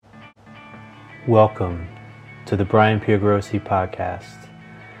Welcome to the Brian Grossi podcast,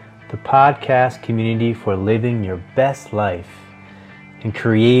 the podcast community for living your best life and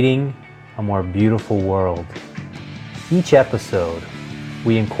creating a more beautiful world. Each episode,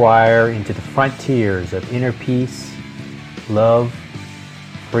 we inquire into the frontiers of inner peace, love,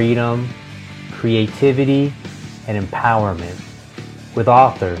 freedom, creativity, and empowerment with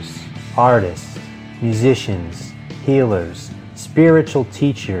authors, artists, musicians, healers, spiritual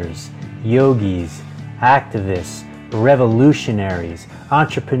teachers, yogis, activists, revolutionaries,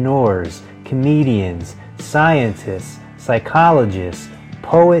 entrepreneurs, comedians, scientists, psychologists,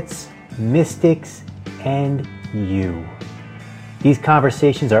 poets, mystics, and you. These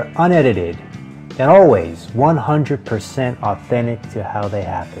conversations are unedited and always 100% authentic to how they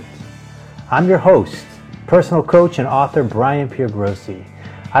happened. I'm your host, personal coach and author Brian Grossi.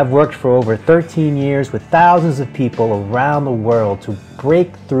 I've worked for over 13 years with thousands of people around the world to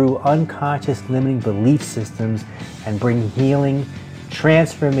break through unconscious limiting belief systems and bring healing,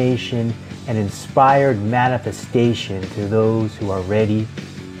 transformation, and inspired manifestation to those who are ready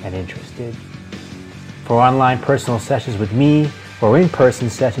and interested. For online personal sessions with me or in-person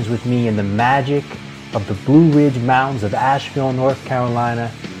sessions with me in the magic of the Blue Ridge Mountains of Asheville, North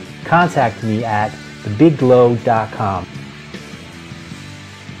Carolina, contact me at thebigglow.com.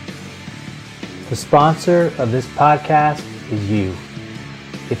 The sponsor of this podcast is you.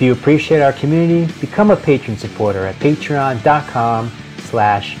 If you appreciate our community, become a patron supporter at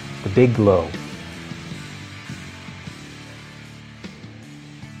patreon.com/thebigglow.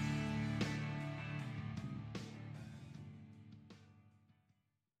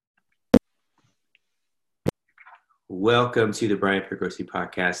 Welcome to the Brian Grossi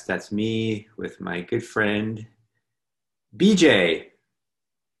podcast. That's me with my good friend, BJ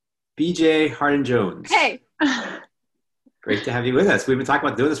Harden Jones. Hey. Great to have you with us. We've been talking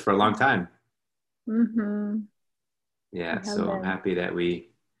about doing this for a long time. Mm-hmm. Yeah, so I'm happy that we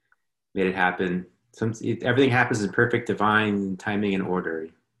made it happen. Everything happens in perfect divine timing and order,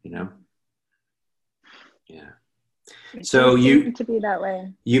 you know? Yeah. So you to be that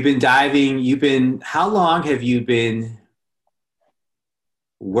way. You've been diving, how long have you been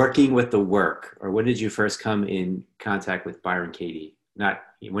working with the work? Or when did you first come in contact with Byron Katie?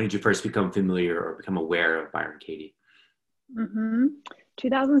 When did you first become familiar or become aware of Byron Katie?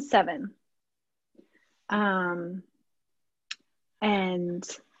 2007. And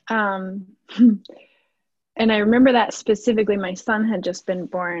I remember that specifically. My son had just been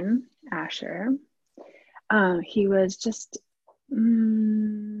born, Asher. He was just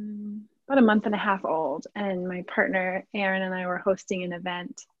about a month and a half old, and my partner Aaron and I were hosting an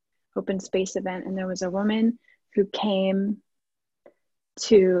event, open space event, and there was a woman who came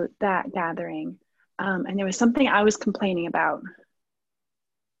to that gathering, and there was something I was complaining about.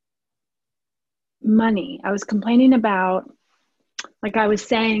 Money. I was complaining about, like I was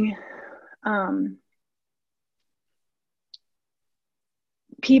saying,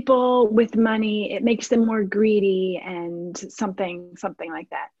 people with money, it makes them more greedy and something like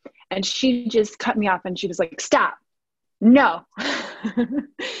that. And she just cut me off and she was like, stop. No.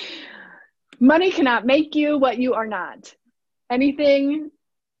 Money cannot make you what you are not. Anything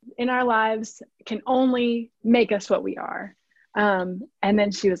in our lives can only make us what we are. And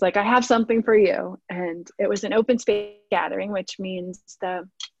then she was like, I have something for you. And it was an open space gathering, which means the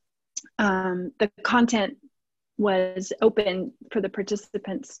content was open for the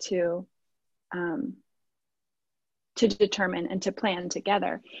participants to determine and to plan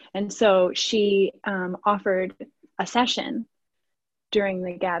together. And so she offered a session during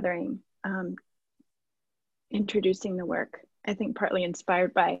the gathering, introducing the work, I think partly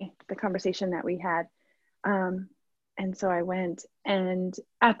inspired by the conversation that we had. And so I went, and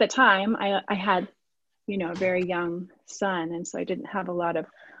at the time I had, a very young son. And so I didn't have a lot of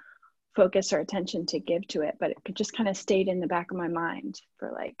focus or attention to give to it, but it just kind of stayed in the back of my mind for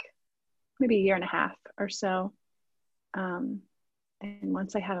like maybe a year and a half or so. And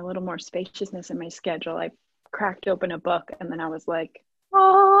once I had a little more spaciousness in my schedule, I cracked open a book, and then I was like,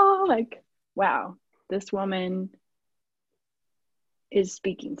 wow, this woman is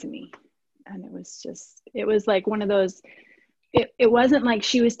speaking to me. And it was like one of those, it wasn't like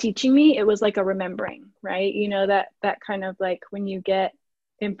she was teaching me, it was like a remembering, right? That kind of like when you get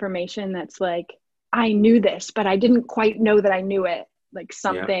information that's like, I knew this, but I didn't quite know that I knew it. Like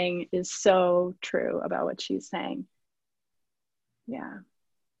something is so true about what she's saying. Yeah.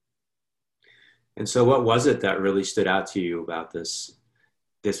 And so what was it that really stood out to you about this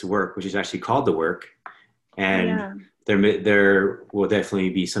work, which is actually called The Work? And there will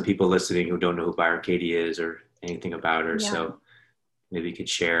definitely be some people listening who don't know who Byron Katie is or anything about her. Yeah. So maybe you could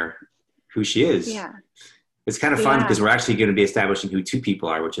share who she is. Yeah. It's kind of fun because we're actually going to be establishing who two people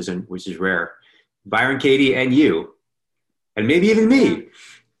are, which is rare. Byron Katie and you, and maybe even me.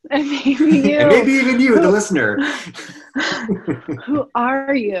 And maybe you. And maybe even you, the listener. Who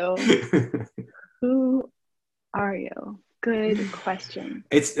are you? Who are you? Good question.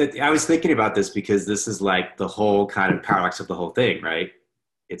 I was thinking about this because this is like the whole kind of paradox of the whole thing, right?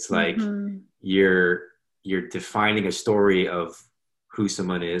 It's like you're defining a story of who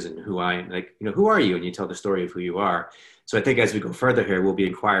someone is and who I am. Like, who are you? And you tell the story of who you are. So I think as we go further here, we'll be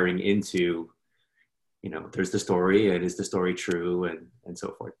inquiring into, there's the story, and is the story true, and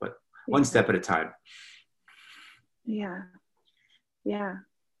so forth. But one step at a time. Yeah. Yeah.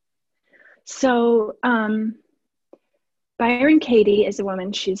 So, Byron Katie is a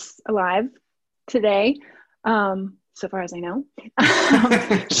woman. She's alive today, so far as I know.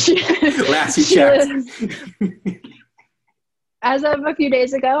 Last you checked. As of a few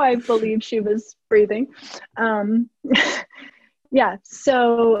days ago, I believe she was breathing. Yeah,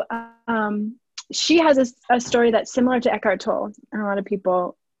 so she has a story that's similar to Eckhart Tolle, and a lot of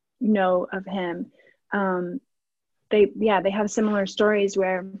people know of him. They have similar stories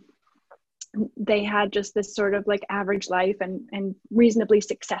where they had just this sort of like average life and reasonably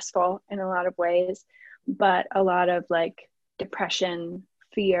successful in a lot of ways, but a lot of like depression,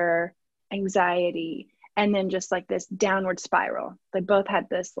 fear, anxiety, and then just like this downward spiral. They both had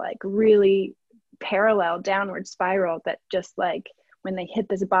this like really parallel downward spiral that just like when they hit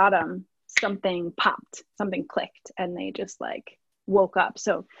this bottom, something popped, something clicked, and they just like woke up.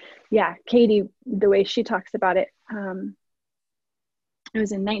 So yeah, Katie, the way she talks about it, it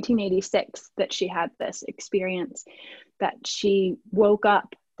was in 1986 that she had this experience that she woke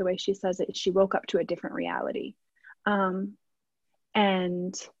up, the way she says it, she woke up to a different reality.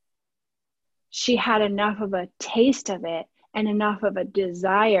 And she had enough of a taste of it and enough of a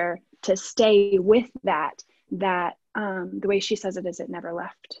desire to stay with that the way she says it is it never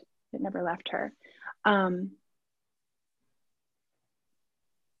left her.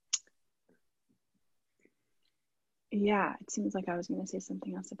 Yeah, it seems like I was going to say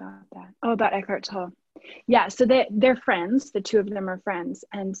something else about that. Oh, about Eckhart Tolle. Yeah, so they're friends. The two of them are friends.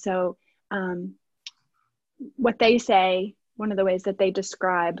 And so what they say, one of the ways that they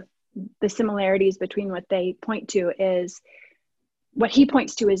describe the similarities between what they point to is, what he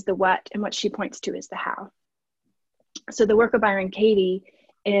points to is the what, and what she points to is the how. So the work of Byron Katie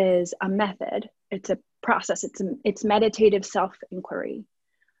is a method. It's a process. It's meditative self-inquiry.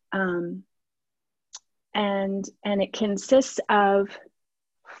 And it consists of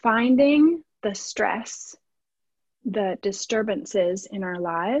finding the stress, the disturbances in our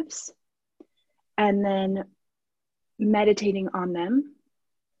lives, and then meditating on them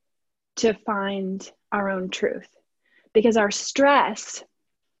to find our own truth. Because our stress,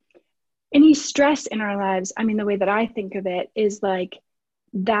 any stress in our lives, I mean, the way that I think of it is like,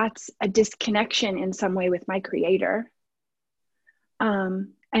 that's a disconnection in some way with my creator.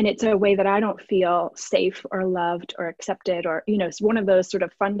 And it's a way that I don't feel safe or loved or accepted, or, it's one of those sort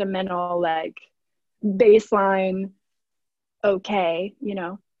of fundamental, like baseline, okay,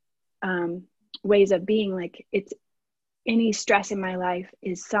 ways of being. Like, it's any stress in my life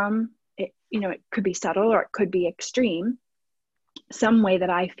is it could be subtle or it could be extreme, some way that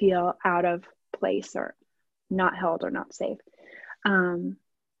I feel out of place or not held or not safe. And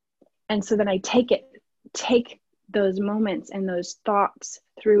so then I take those moments and those thoughts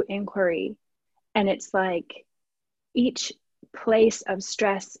through inquiry. And it's like each place of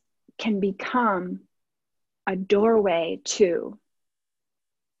stress can become a doorway to,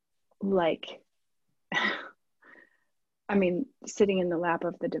 like, I mean, sitting in the lap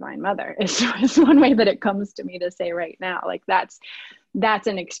of the Divine Mother is one way that it comes to me to say right now. Like, that's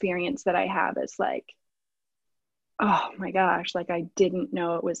an experience that I have. It's like, oh my gosh, like I didn't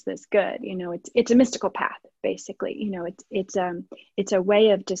know it was this good. It's a mystical path, basically. It's a way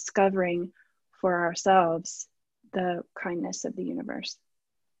of discovering for ourselves the kindness of the universe.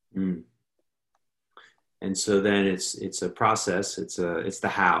 Mm. And so then it's a process. It's the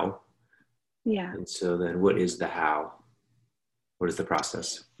how. Yeah. And so then what is the how? What is the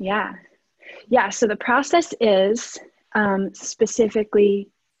process? Yeah. So the process is specifically,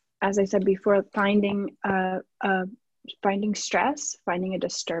 as I said before, finding stress, finding a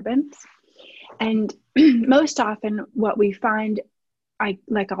disturbance. And most often what we find,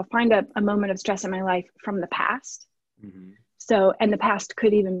 I'll find a moment of stress in my life from the past. Mm-hmm. So, and the past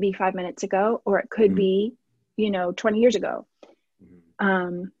could even be 5 minutes ago, or it could be, 20 years ago.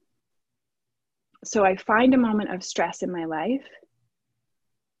 Mm-hmm. So I find a moment of stress in my life.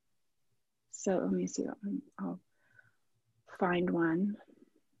 So let me see, I'll find one.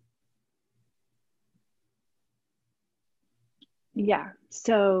 Yeah.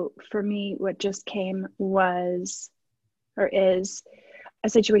 So for me, what just came was, or is, a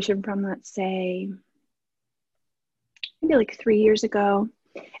situation from, let's say, maybe like 3 years ago.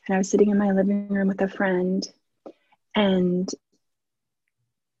 And I was sitting in my living room with a friend, and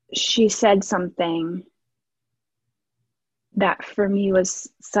she said something that for me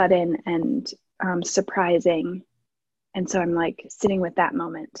was sudden and surprising. And so I'm like sitting with that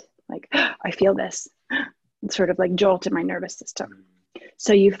moment, like, I feel this. It's sort of like jolt in my nervous system.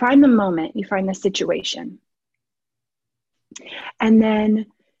 So you find the moment, you find the situation, and then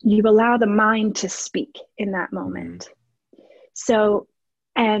you allow the mind to speak in that moment. So,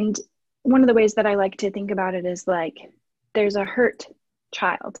 and one of the ways that I like to think about it is like, there's a hurt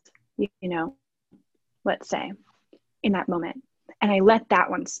child, you know, let's say, in that moment. And I let that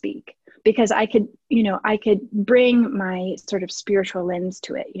one speak, because I could, you know, I could bring my sort of spiritual lens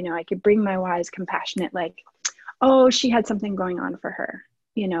to it. You know, I could bring my wise, compassionate, like, oh, she had something going on for her,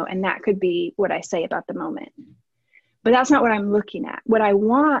 you know, and that could be what I say about the moment. But that's not what I'm looking at. What I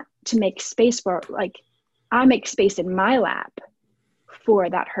want to make space for, like, I make space in my lap for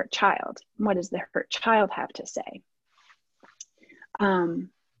that hurt child. What does the hurt child have to say?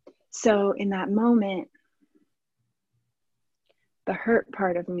 So in that moment, the hurt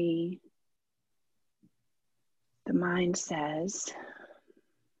part of me, the mind says,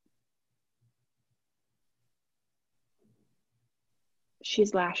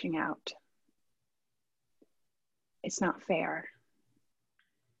 she's lashing out. It's not fair.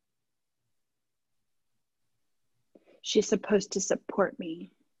 She's supposed to support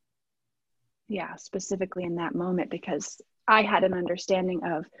me. Yeah, specifically in that moment, because I had an understanding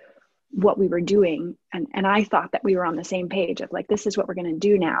of what we were doing, and I thought that we were on the same page of like, this is what we're going to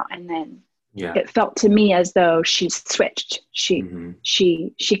do now. And then it felt to me as though she switched. She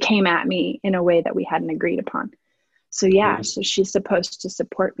came at me in a way that we hadn't agreed upon. So so she's supposed to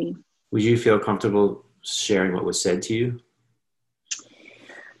support me. Would you feel comfortable sharing what was said to you?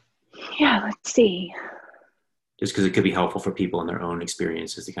 Yeah, let's see. Just because it could be helpful for people in their own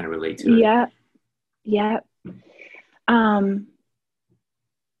experiences to kind of relate to it. Yeah.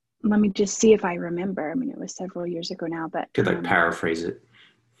 Let me just see if I remember. I mean, it was several years ago now, but could like paraphrase it.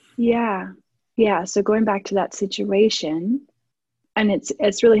 Yeah. So going back to that situation, and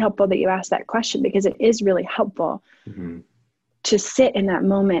it's really helpful that you asked that question, because it is really helpful to sit in that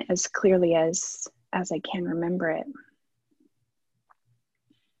moment as clearly as I can remember it.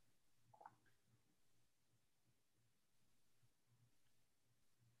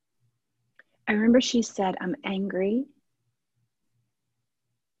 I remember she said, "I'm angry."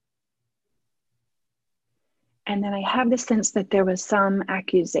 And then I have the sense that there was some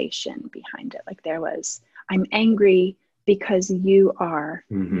accusation behind it. Like there was, "I'm angry because you are,"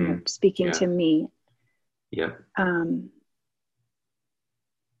 you know, speaking to me. Yeah.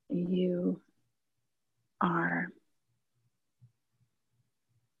 You are.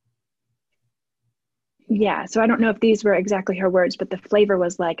 Yeah. So I don't know if these were exactly her words, but the flavor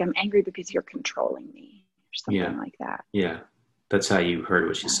was like, "I'm angry because you're controlling me," or something like that. Yeah. That's how you heard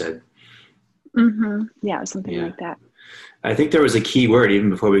what she said. Yeah, something like that. I think there was a key word, even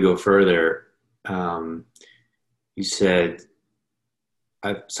before we go further. You said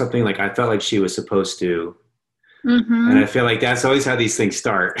something like, "I felt like she was supposed to." And I feel like that's always how these things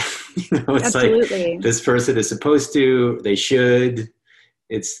start. You know, it's Absolutely. like, this person is supposed to, they should.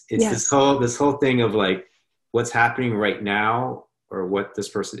 It's this whole thing of like, what's happening right now, or what this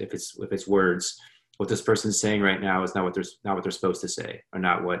person, if it's words, what this person's saying right now is not what they're supposed to say, or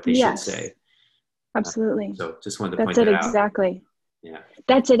not what they should say. Absolutely. So just wanted to point that out. Exactly. Yeah.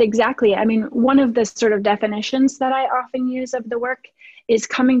 That's it exactly. I mean, one of the sort of definitions that I often use of the work is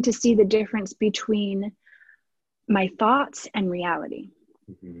coming to see the difference between my thoughts and reality.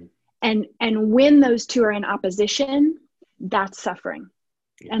 And when those two are in opposition, that's suffering.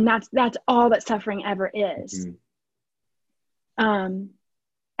 And that's all that suffering ever is. And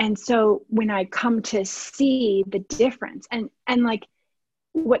so when I come to see the difference, and like,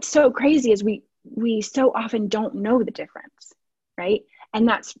 what's so crazy is we so often don't know the difference, right? And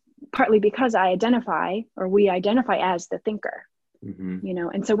that's partly because we identify as the thinker, you know?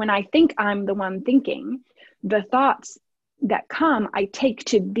 And so when I think I'm the one thinking, the thoughts that come, I take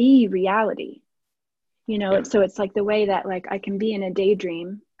to be reality, you know? So it's like the way that like I can be in a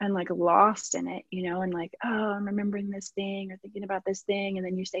daydream and like lost in it, you know, and like, oh, I'm remembering this thing or thinking about this thing. And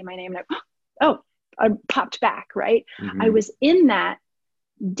then you say my name and I popped back, right? I was in that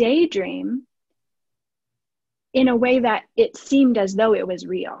daydream in a way that it seemed as though it was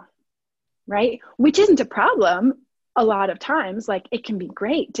real, right? Which isn't a problem. a lot of times, like, it can be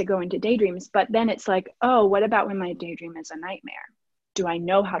great to go into daydreams, but then it's like, oh, what about when my daydream is a nightmare? Do I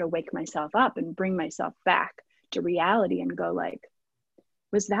know how to wake myself up and bring myself back to reality and go like,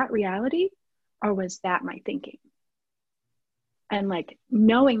 was that reality or was that my thinking? And like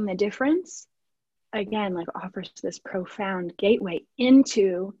knowing the difference, again, like offers this profound gateway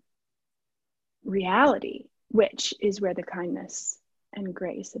into reality, which is where the kindness and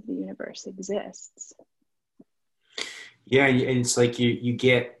grace of the universe exists. Yeah, and it's like you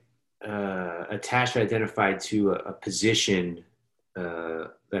get attached, identified to a position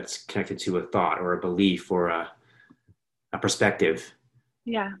that's connected to a thought or a belief or a perspective.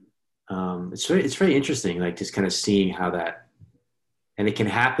 Yeah. It's very interesting, like just kind of seeing how that, and it can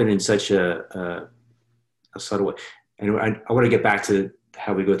happen in such a subtle way. And I want to get back to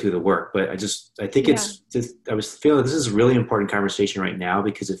how we go through the work, but I think it's just, I was feeling this is a really important conversation right now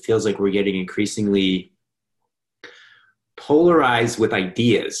because it feels like we're getting increasingly polarized with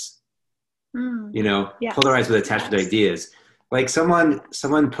ideas, polarized with attached with ideas. Like someone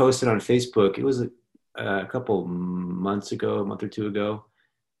posted on Facebook, it was a couple months ago, a month or two ago,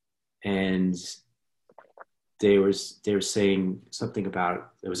 and they were saying something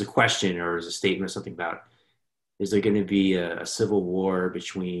about, there was a question or it was a statement or something about, is there going to be a civil war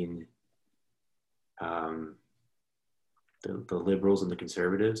between the liberals and the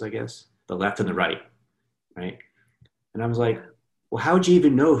conservatives, I guess, the left and the right? And I was like, well, how would you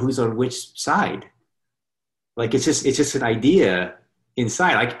even know who's on which side? Like, it's just an idea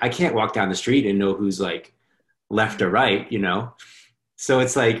inside. I can't walk down the street and know who's like left or right, So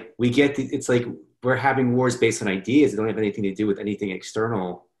it's like it's like we're having wars based on ideas that don't have anything to do with anything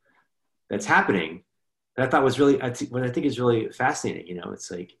external that's happening. And I thought was really, what I think is really fascinating.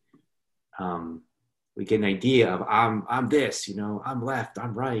 It's like we get an idea of I'm this, I'm left,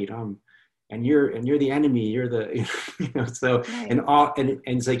 I'm right, and you're the enemy, you're the so right. and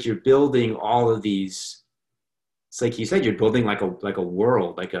it's like you're building all of these. It's like you said, you're building like a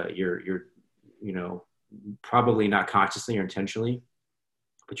world, like you're probably not consciously or intentionally,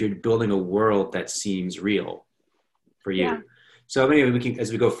 but you're building a world that seems real for you. Yeah. So anyway, we can,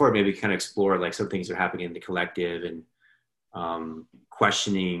 as we go forward, maybe we kind of explore like some things that are happening in the collective and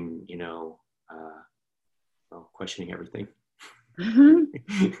questioning, questioning everything.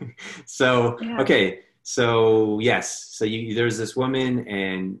 Mm-hmm. So, yeah. Okay. So yes. So there's this woman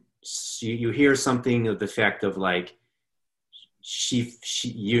and you hear something of the effect of like,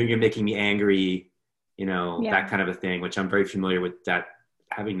 you're making me angry, that kind of a thing, which I'm very familiar with, that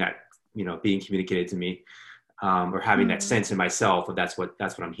having that, being communicated to me. Or having that sense in myself of that's what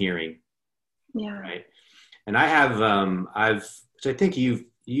I'm hearing. Yeah. Right. And I have, which I think you've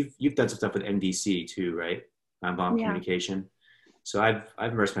done some stuff with NDC too, right? Nonviolent communication. So I've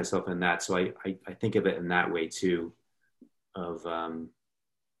immersed myself in that. So I think of it in that way too of,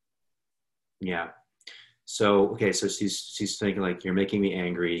 So, okay. So she's thinking like, you're making me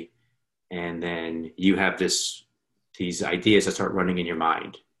angry. And then you have these ideas that start running in your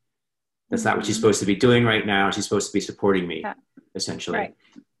mind. That's not what she's supposed to be doing right now. She's supposed to be supporting me, essentially. Right.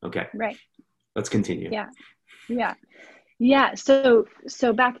 Okay. Right. Let's continue. Yeah. So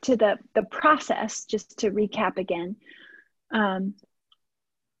back to the process, just to recap again.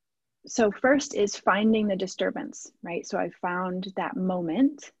 So first is finding the disturbance, right? So I found that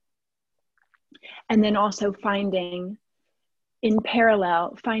moment. And then also finding, in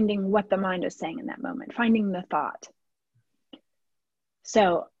parallel, finding what the mind is saying in that moment, finding the thought.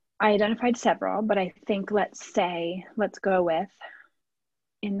 So I identified several, but I think let's go with,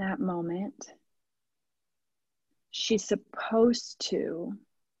 in that moment, she's supposed to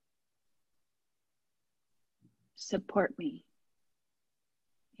support me.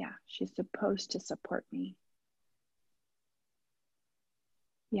 Yeah, she's supposed to support me.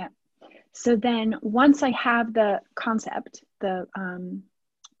 Yeah. So then once I have the concept, the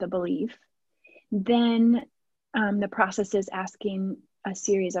belief, then the process is asking a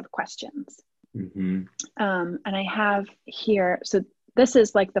series of questions. Mm-hmm. And I have here, so this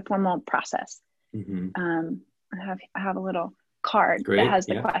is like the formal process. Mm-hmm. I have a little card that has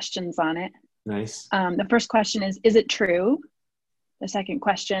the questions on it. Nice. The first question is it true? The second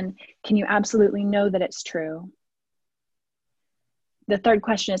question, can you absolutely know that it's true? The third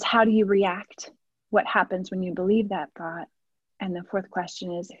question is, how do you react? What happens when you believe that thought? And the fourth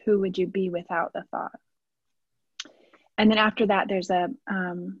question is, who would you be without the thought? And then after that, there's an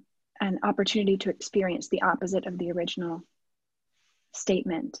opportunity to experience the opposite of the original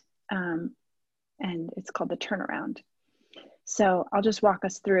statement. And it's called the turnaround. So I'll just walk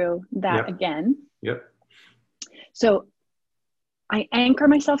us through that again. Yep. So I anchor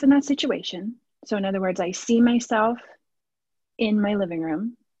myself in that situation. So in other words, I see myself in my living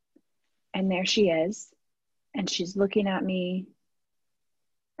room, and there she is, and she's looking at me.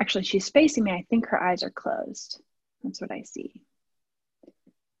 Actually, she's facing me. I think her eyes are closed. That's what I see.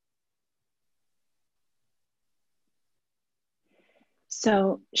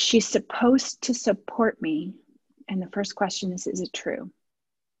 So she's supposed to support me. And the first question is it true?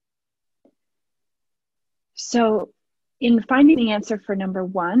 So in finding the answer for number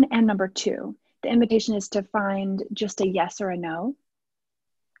 1 and number 2, the invitation is to find just a yes or a no.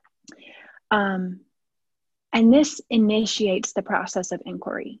 And this initiates the process of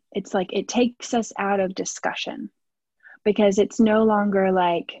inquiry. It's like it takes us out of discussion, because it's no longer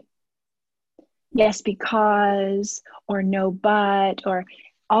like yes because, or no but, or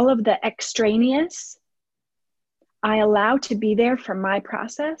all of the extraneous I allow to be there for my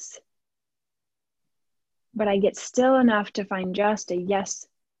process, but I get still enough to find just a yes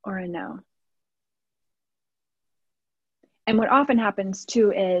or a no. And what often happens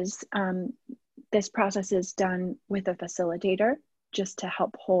too is this process is done with a facilitator just to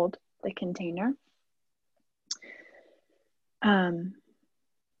help hold the container.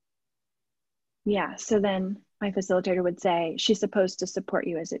 Yeah, so then my facilitator would say, she's supposed to support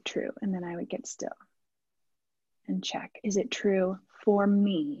you. Is it true? And then I would get still and check. Is it true for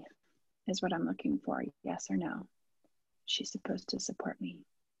me? Is what I'm looking for. Yes or no? She's supposed to support me.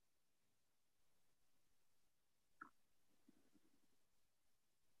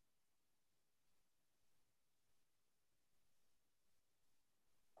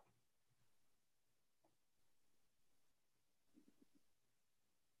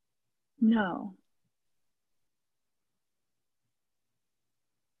 No.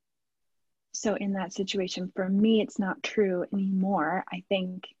 So in that situation, for me, it's not true anymore. I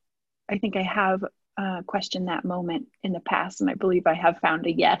think I have questioned that moment in the past, and I believe I have found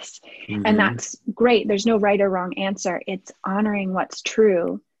a yes. Mm-hmm. And that's great. There's no right or wrong answer. It's honoring what's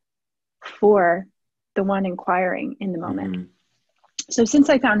true for the one inquiring in the moment. Mm-hmm. So since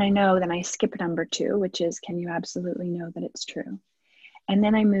I found I know, then I skip number 2, which is, can you absolutely know that it's true? And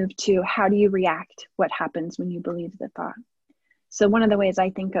then I move to, how do you react? What happens when you believe the thought? So one of the ways I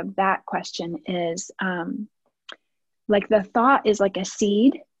think of that question is like the thought is like a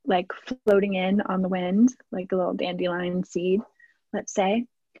seed, like floating in on the wind, like a little dandelion seed, let's say.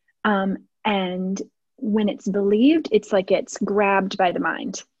 And when it's believed, it's like it's grabbed by the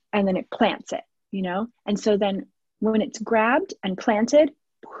mind, and then it plants it, you know? And so then when it's grabbed and planted,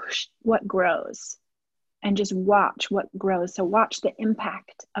 whoosh, what grows? And just watch what grows. So watch the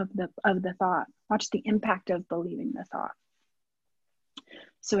impact of the thought. Watch the impact of believing the thought.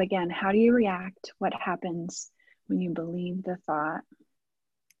 So again, how do you react? What happens when you believe the thought?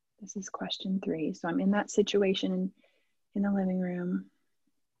 This is question 3. So I'm in that situation in the living room.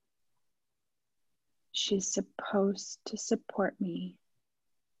 She's supposed to support me.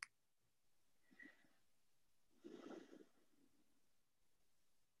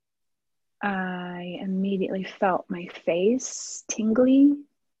 I immediately felt my face tingly,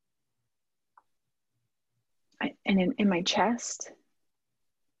 and in my chest.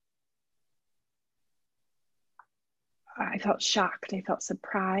 I felt shocked. I felt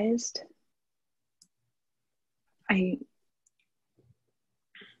surprised. I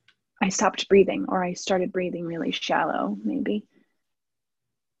stopped breathing, or I started breathing really shallow, maybe.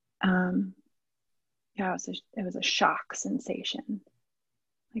 Yeah, it was a shock sensation,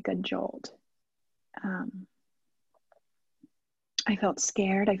 like a jolt. I felt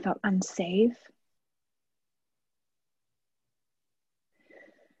scared. I felt unsafe.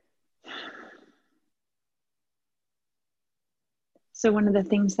 So one of the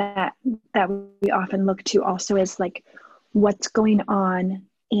things that we often look to also is like, what's going on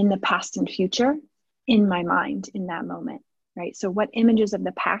in the past and future in my mind in that moment, right? So what images of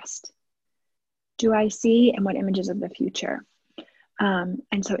the past do I see, and what images of the future?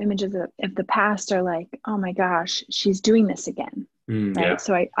 And so images of the past are like, oh my gosh, she's doing this again, right? Yeah.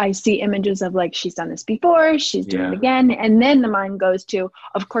 So I see images of like, she's done this before, she's doing it again. And then the mind goes to,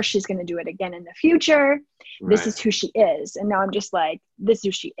 of course, she's going to do it again in the future. Right. This is who she is. And now I'm just like, this is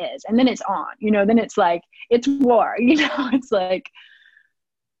who she is. And then it's on, then it's like, it's war, it's like,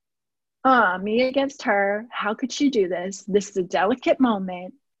 me against her. How could she do this? This is a delicate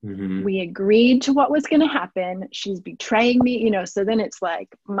moment. Mm-hmm. We agreed to what was going to happen. She's betraying me, so then it's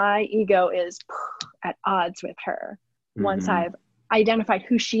like my ego is at odds with her. Mm-hmm. Once I've identified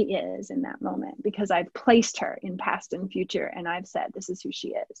who she is in that moment, because I've placed her in past and future, and I've said, this is who she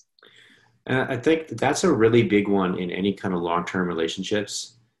is. I think that's a really big one in any kind of long-term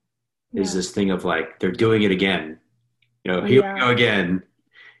relationships is this thing of like, they're doing it again, here we go again.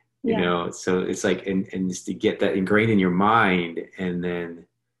 you Yeah. know, so it's like, and just to get that ingrained in your mind, and then,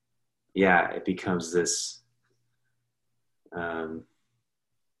 yeah, it becomes this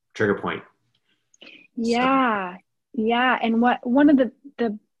trigger point. So, Yeah. Yeah. And one of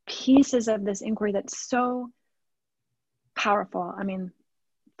the pieces of this inquiry that's so powerful, I mean,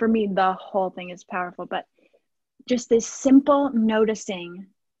 for me, the whole thing is powerful, but just this simple noticing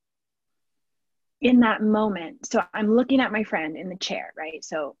in that moment. So I'm looking at my friend in the chair, right?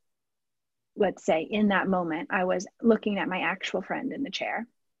 So let's say in that moment, I was looking at my actual friend in the chair.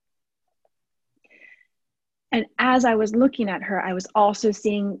 And as I was looking at her, I was also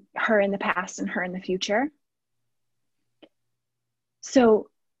seeing her in the past and her in the future. So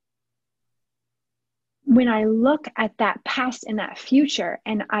when I look at that past and that future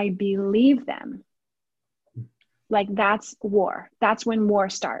and I believe them, like that's war. That's when war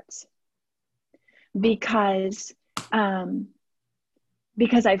starts. Because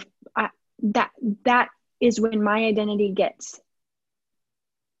that is when my identity gets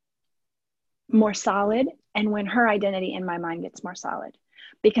more solid, and when her identity in my mind gets more solid,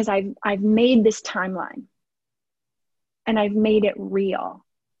 because I've made this timeline and I've made it real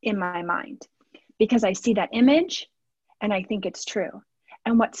in my mind, because I see that image and I think it's true.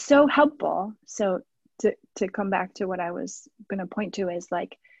 And what's so helpful, so to come back to what I was going to point to, is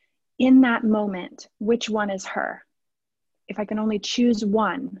like, in that moment, which one is her? If I can only choose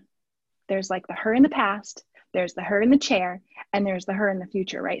one, there's like the her in the past, there's the her in the chair, and there's the her in the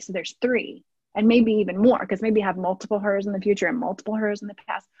future, right? So there's three, and maybe even more, because maybe I have multiple hers in the future and multiple hers in the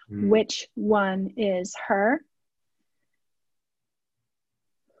past. Which one is her?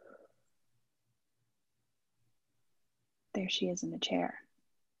 There she is in the chair.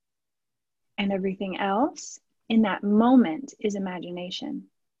 And everything else in that moment is imagination,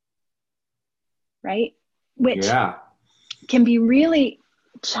 right? Which can be really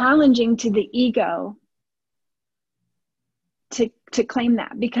challenging to the ego to claim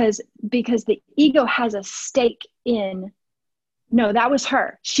that, because the ego has a stake in, no, that was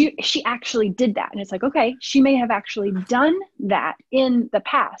her. She actually did that. And it's like, okay, she may have actually done that in the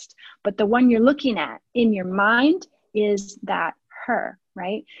past, but the one you're looking at in your mind is that her,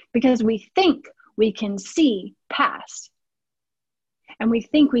 right? Because we think we can see past and we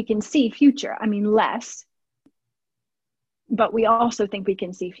think we can see future. I mean, less, but we also think we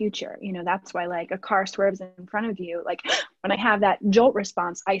can see future. You know, that's why, like, a car swerves in front of you. Like, when I have that jolt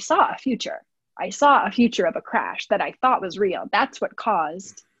response, I saw a future. I saw a future of a crash that I thought was real. That's what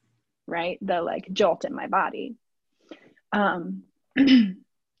caused, right, the like jolt in my body.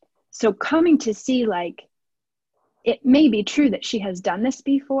 So coming to see, like, it may be true that she has done this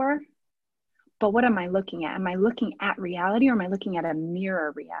before, but what am I looking at? Am I looking at reality, or am I looking at a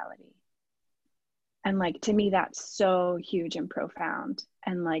mirror reality? And like, to me, that's so huge and profound,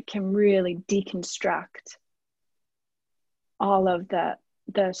 and like can really deconstruct all of the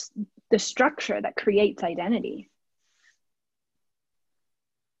structure that creates identity.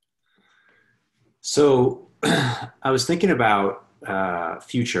 So I was thinking about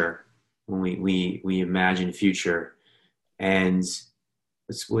future, when we imagine future, and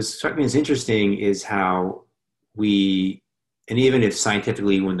what struck me as interesting is how we, and even if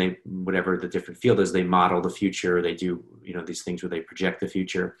scientifically, when they, whatever the different field is, they model the future, they do, you know, these things where they project the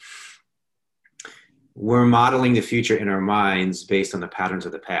future. We're modeling the future in our minds based on the patterns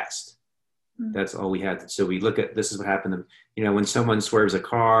of the past. That's all we had. So we look at, this is what happened. You know, when someone swerves a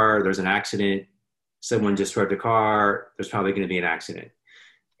car, there's an accident. Someone just swerved a car, there's probably going to be an accident.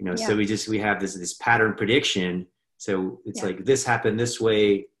 You know, so we have this pattern prediction. So it's like, this happened this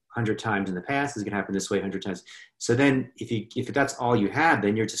way 100 times in the past, is going to happen this way 100 times. So then if that's all you have,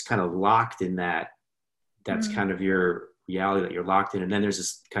 then you're just kind of locked in that. That's kind of your reality that you're locked in. And then there's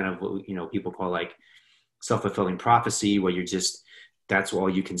this kind of what, you know, people call like self-fulfilling prophecy, where you're just, that's all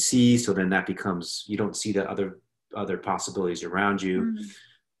you can see. So then that becomes, you don't see the other possibilities around you.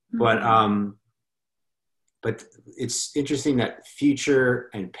 But it's interesting that future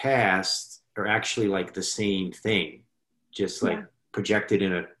and past are actually like the same thing, just like projected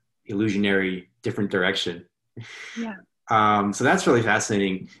in a illusionary different direction. So that's really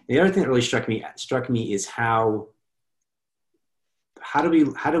fascinating. The other thing that really struck me is how do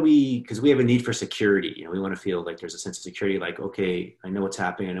we, because we have a need for security. You know, we want to feel like there's a sense of security, like, okay, I know what's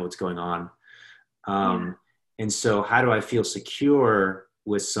happening, I know what's going on. And so how do I feel secure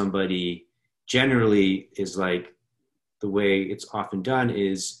with somebody? Generally is like, the way it's often done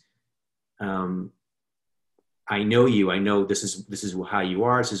is, I know you, I know this is how you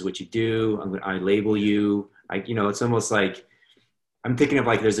are, this is what you do, I label you. You know, it's almost like I'm thinking of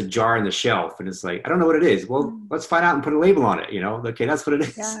like, there's a jar on the shelf and it's like, I don't know what it is. Well, let's find out and put a label on it. Okay, that's what it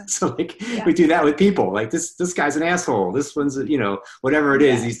is. Yeah. So like we do that with people. Like this guy's an asshole. This one's, whatever it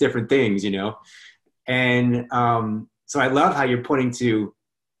is, these different things, And so I love how you're pointing to,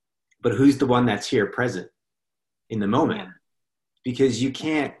 but who's the one that's here present in the moment? Because you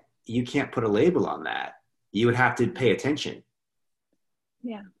can't put a label on that. You would have to pay attention.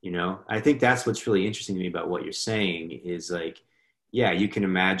 Yeah. I think that's what's really interesting to me about what you're saying is like, yeah, you can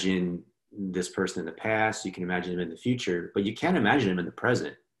imagine this person in the past, you can imagine them in the future, but you can't imagine them in the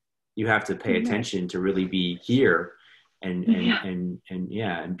present. You have to pay attention to really be here and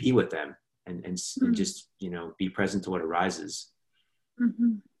be with them and just, be present to what arises.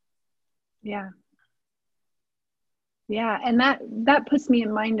 Mm-hmm. Yeah. Yeah. And that puts me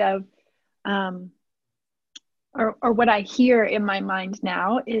in mind of, or what I hear in my mind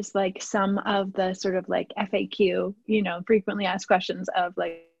now is like some of the sort of like FAQ, frequently asked questions of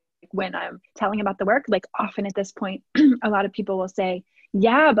like when I'm telling about the work, like often at this point, a lot of people will say,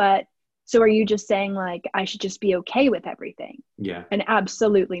 yeah, but so are you just saying like, I should just be okay with everything? Yeah. And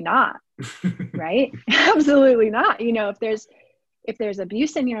absolutely not. Right? Absolutely not. If there's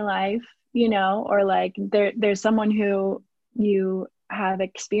abuse in your life, or like there's someone who you have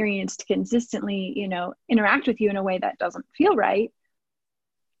experienced consistently, interact with you in a way that doesn't feel right,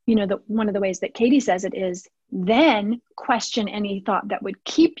 one of the ways that Katie says it is then question any thought that would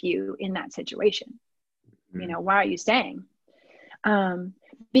keep you in that situation. Why are you staying?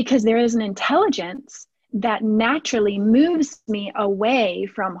 Because there is an intelligence that naturally moves me away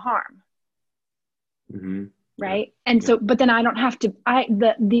from harm. Mm-hmm. Right. And so, but then I don't have to,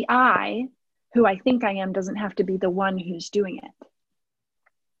 the I who I think I am doesn't have to be the one who's doing it.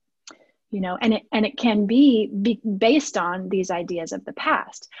 And it can be based on these ideas of the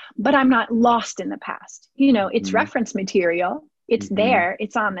past, but I'm not lost in the past. It's reference material. It's there,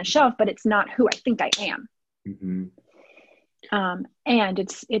 it's on the shelf, but it's not who I think I am. Mm-hmm. And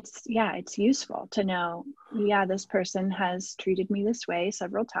it's useful to know, this person has treated me this way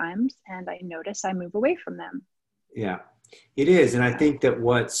several times and I notice I move away from them. Yeah, it is. And I think that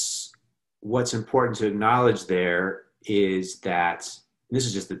what's important to acknowledge there is that this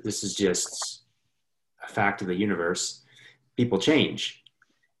is just a fact of the universe. People change.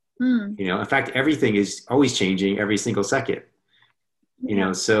 In fact, everything is always changing every single second.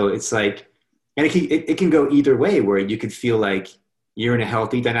 So it's like, and it can go either way, where you could feel like you're in a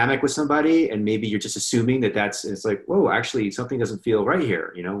healthy dynamic with somebody, and maybe you're just assuming it's like, whoa, actually something doesn't feel right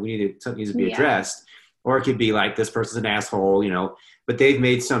here. Something needs to be addressed. Or it could be like, this person's an asshole, but they've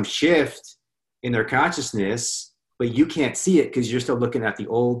made some shift in their consciousness, but you can't see it because you're still looking at the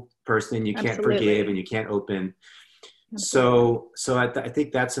old person. You can't forgive and you can't open. Absolutely. So I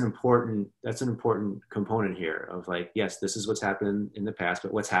think that's an important component here of like, yes, this is what's happened in the past,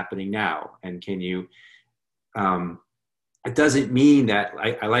 but what's happening now? And can you, it doesn't mean that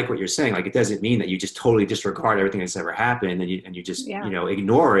I like what you're saying. Like, it doesn't mean that you just totally disregard everything that's ever happened and you just,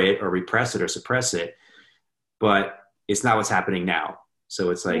 ignore it or repress it or suppress it, but it's not what's happening now. So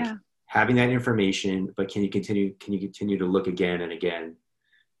it's like having that information, but can you continue to look again and again,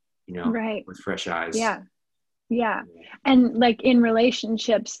 right, with fresh eyes? Yeah. And like in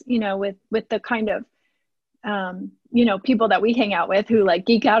relationships, with the kind of, people that we hang out with who like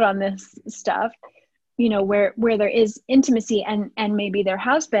geek out on this stuff, where there is intimacy and maybe there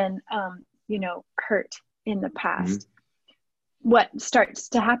has been, hurt in the past. What starts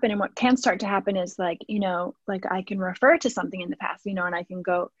to happen and what can start to happen is like, like I can refer to something in the past, and I can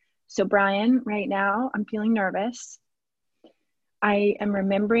go, so Brian, right now I'm feeling nervous. I am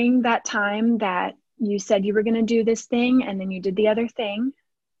remembering that time that you said you were going to do this thing and then you did the other thing,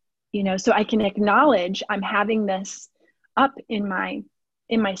 so I can acknowledge I'm having this up in my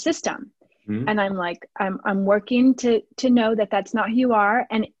system. And I'm like, I'm working to know that that's not who you are.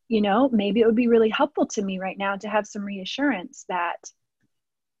 And, maybe it would be really helpful to me right now to have some reassurance that,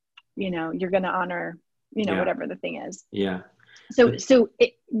 you're going to honor, whatever the thing is. Yeah. So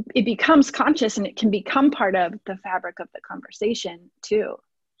it becomes conscious and it can become part of the fabric of the conversation too.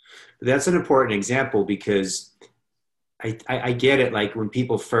 That's an important example because I get it. Like when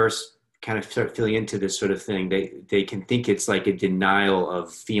people first kind of start feeling into this sort of thing, they can think it's like a denial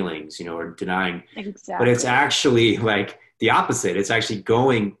of feelings, or denying. Exactly. But it's actually like the opposite. It's actually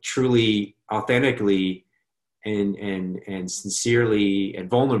going truly, authentically, and sincerely and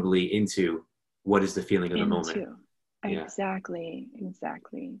vulnerably into what is the feeling of the moment. Exactly.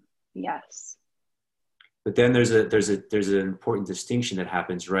 Yes. But then there's an important distinction that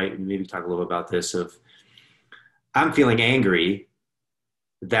happens, right? And maybe talk a little about this of, I'm feeling angry.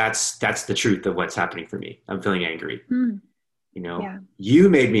 That's the truth of what's happening for me. I'm feeling angry. You know, Yeah. you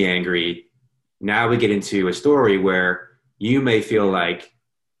made me angry. Now we get into a story where you may feel like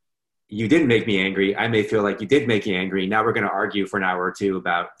you didn't make me angry. I may feel like you did make me angry. Now we're going to argue for an hour or two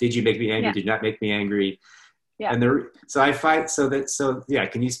about, did you make me angry? Yeah. Did you not make me angry? Yeah. And so I fight. So yeah.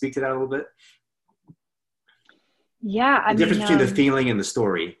 Can you speak to that a little bit? Yeah. The difference between the feeling and the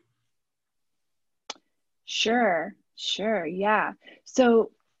story. Sure. Yeah.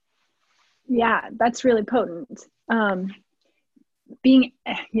 So yeah, that's really potent. Being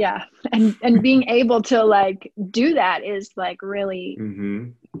and being able to like do that is like really, Mm-hmm.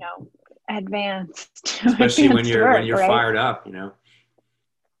 advanced Especially when you're right? fired up, you know.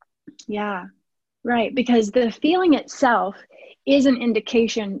 Yeah, right. Because the feeling itself is an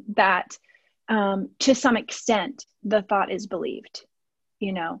indication that to some extent the thought is believed,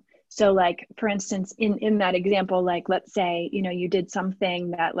 you know. So like, for instance, in that example, like, let's say, you did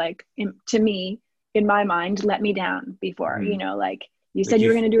something that like, to me, in my mind, let me down before, Mm-hmm. like you Like said you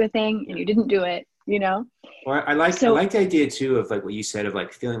were going to do a thing and you didn't do it, Or I like the idea too of like what you said of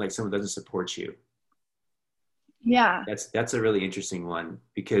like feeling like someone doesn't support you. Yeah. That's a really interesting one,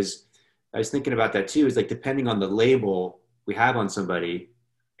 because I was thinking about that too. Is like, depending on the label we have on somebody,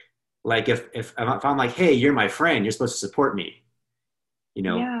 like if I'm like, hey, you're my friend, you're supposed to support me, you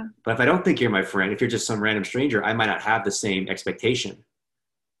know. Yeah. But if I don't think you're my friend, if you're just some random stranger, I might not have the same expectation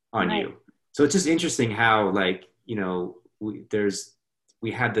on Right. you. So it's just interesting how, like, we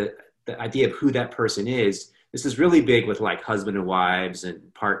have the idea of who that person is. This is really big with like husband and wives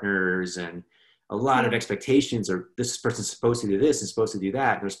and partners, and a lot of expectations are, this person's supposed to do this and supposed to do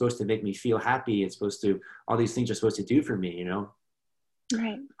that. And they're supposed to make me feel happy. And supposed to, all these things are supposed to do for me, you know?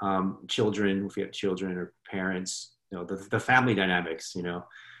 Right. Children, if you have children or parents, the family dynamics, you know?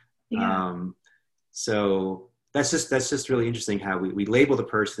 Yeah. So that's just really interesting how we label the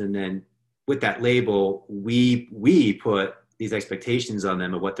person, and then with that label, we put these expectations on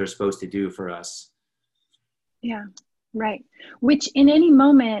them of what they're supposed to do for us. Yeah. Right. Which in any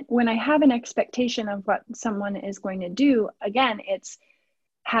moment when I have an expectation of what someone is going to do, again, it's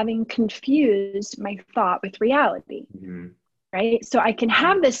having confused my thought with reality. Mm-hmm. Right. So I can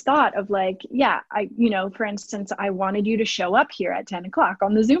have this thought of like, yeah, for instance, I wanted you to show up here at 10 o'clock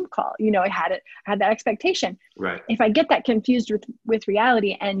on the Zoom call. I had that expectation. Right. If I get that confused with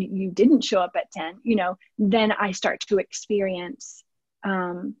reality and you didn't show up at 10, then I start to experience,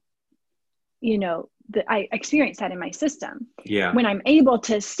 I experience that in my system. Yeah. When I'm able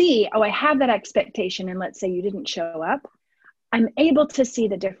to see, I have that expectation, and let's say you didn't show up, I'm able to see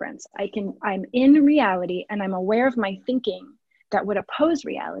the difference. I'm in reality and I'm aware of my thinking that would oppose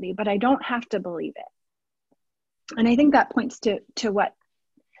reality, but I don't have to believe it. And I think that points to what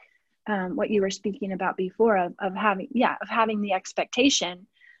you were speaking about before of having the expectation.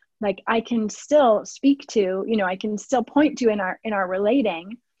 Like, I can still speak to, I can still point to in our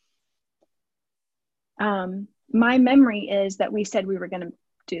relating. My memory is that we said we were going to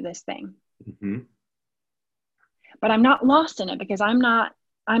do this thing. Mm-hmm. But I'm not lost in it, because I'm not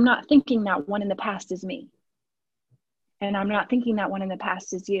thinking that one in the past is me. And I'm not thinking that one in the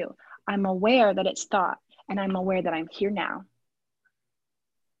past is you. I'm aware that it's thought, and I'm aware that I'm here now.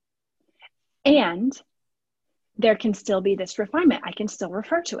 And there can still be this refinement. I can still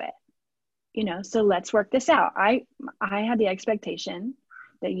refer to it. So let's work this out. I had the expectation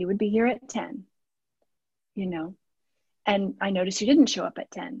that you would be here at 10, and I noticed you didn't show up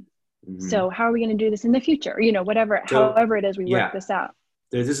at 10. Mm-hmm. So how are we going to do this in the future? However it is we work this out.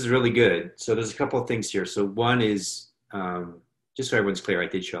 This is really good. So there's a couple of things here. So one is, just so everyone's clear, I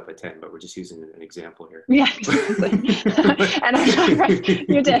did show up at 10, but we're just using an example here. Yeah, exactly. And I'm right,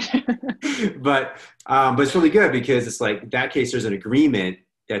 you did. But it's really good, because it's like, in that case, there's an agreement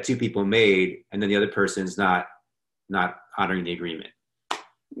that two people made, and then the other person's not honoring the agreement.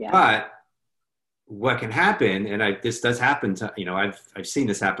 Yeah. But what can happen, and this does happen to, I've seen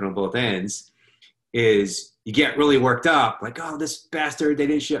this happen on both ends, is you get really worked up, like, oh, this bastard, they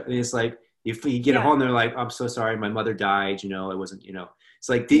didn't show. And it's like, you get a hold, and they're like, I'm so sorry, my mother died, it wasn't, it's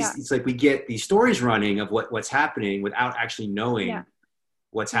like these, it's like we get these stories running of what's happening without actually knowing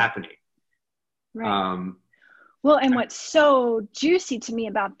what's happening. Right. Well, and what's so juicy to me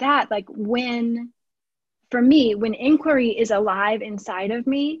about that, like, for me, when inquiry is alive inside of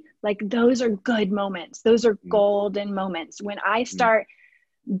me, like, those are good moments. Those are golden moments. When I start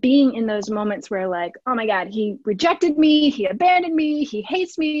being in those moments where, like, oh my God, he rejected me, he abandoned me, he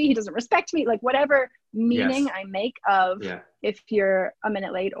hates me, he doesn't respect me, like, whatever meaning I make of if you're a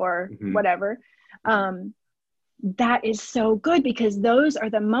minute late or whatever, that is so good, because those are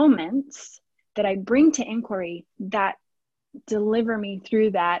the moments that I bring to inquiry that deliver me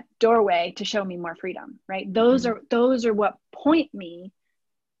through that doorway to show me more freedom, right? Those are what point me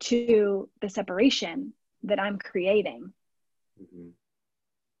to the separation that I'm creating. Mm-hmm.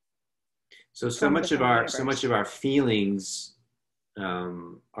 So much of our feelings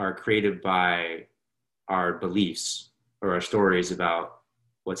are created by our beliefs or our stories about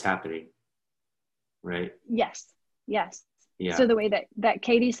what's happening, right? Yes. Yeah. Yeah. So the way that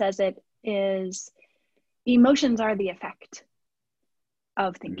Katie says it is, emotions are the effect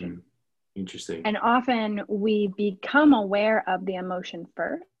of thinking. Mm-hmm. Interesting. And often we become aware of the emotion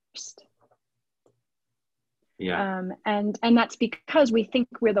first. Yeah. And that's because we think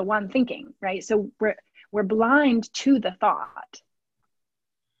we're the one thinking, right? So we're blind to the thought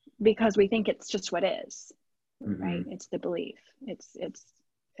because we think it's just what is, right? It's the belief. It's right.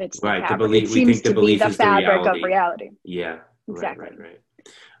 The fabric. The belief. It seems to be the is the fabric reality. of reality. Yeah. Exactly. Right.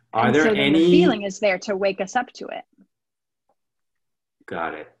 And so then the feeling is there to wake us up to it.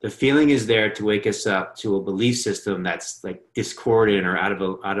 Got it. The feeling is there to wake us up to a belief system that's like discordant or out of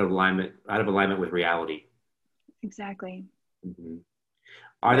alignment with reality. Exactly. Mm-hmm.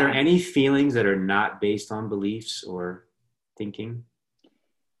 Are there any feelings that are not based on beliefs or thinking?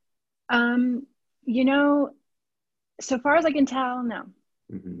 So far as I can tell, no.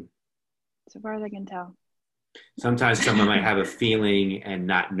 Mm-hmm. So far as I can tell. Sometimes someone might have a feeling and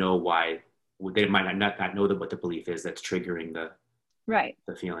not know why. They might not know what the belief is that's triggering the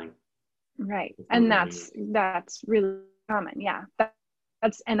feeling. Right. And that's really common. Yeah.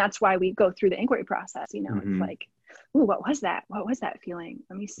 That's why we go through the inquiry process. It's like, ooh, what was that? What was that feeling?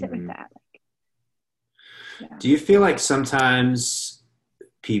 Let me sit with that. Do you feel like sometimes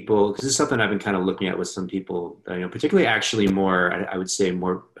people, because this is something I've been kind of looking at with some people, particularly actually more, I would say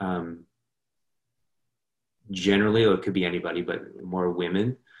more generally, or it could be anybody, but more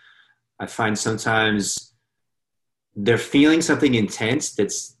women. I find sometimes they're feeling something intense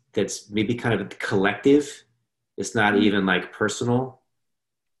that's maybe kind of collective. It's not even like personal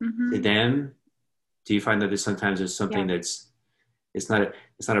to them. Do you find that there's something that's it's not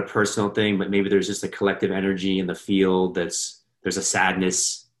a personal thing, but maybe there's just a collective energy in the field there's a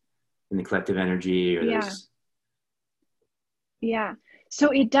sadness in the collective energy, or there's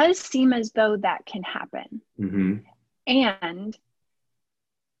so it does seem as though that can happen. And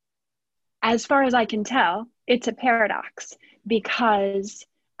as far as I can tell, it's a paradox, because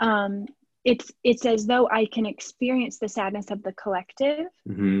it's as though I can experience the sadness of the collective,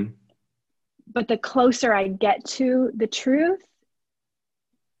 but the closer I get to the truth,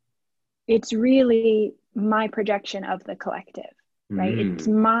 it's really my projection of the collective, right?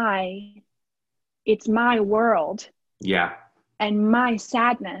 It's my world, and my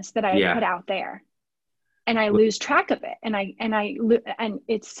sadness that I put out there, and I lose track of it, and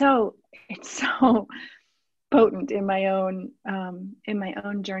it's so potent in my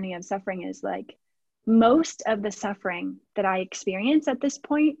own journey of suffering, is like, most of the suffering that I experience at this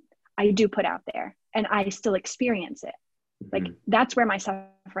point, I do put out there, and I still experience it. Like, that's where my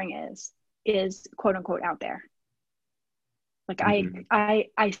suffering is quote unquote out there. Like,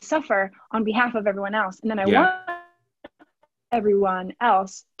 I suffer on behalf of everyone else, and then I want everyone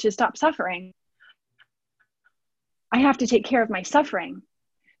else to stop suffering. I have to take care of my suffering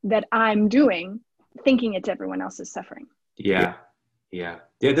that I'm doing, thinking it's everyone else's suffering. Yeah.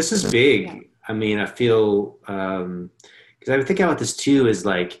 This is big. Yeah. I mean, I feel, because I've been thinking about this too, is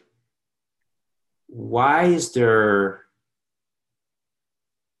like, why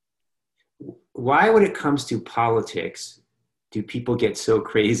when it comes to politics, do people get so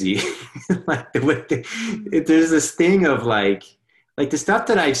crazy? Like, there's this thing of like the stuff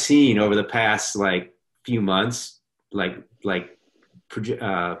that I've seen over the past like few months,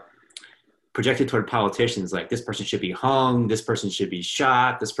 projected toward politicians, like, this person should be hung, this person should be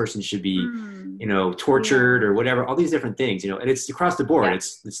shot, this person should be, tortured or whatever, all these different things, and it's across the board.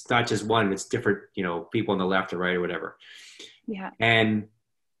 It's not just one, it's different, people on the left or right or whatever. And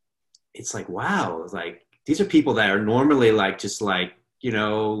it's like, wow, it's like, these are people that are normally like, just like,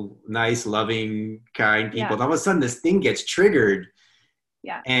 nice, loving, kind people. And all of a sudden this thing gets triggered.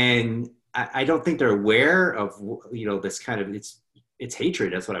 And I don't think they're aware of, this kind of, it's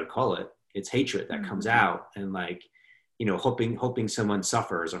hatred. That's what I would call it. It's hatred that comes out, and like, hoping someone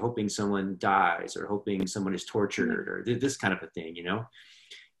suffers, or hoping someone dies, or hoping someone is tortured, or this kind of a thing,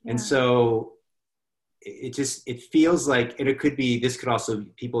 And so it feels like, and it could be, this could also,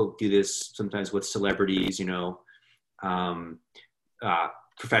 people do this sometimes with celebrities,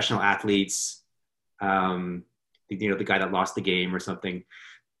 professional athletes, the guy that lost the game or something.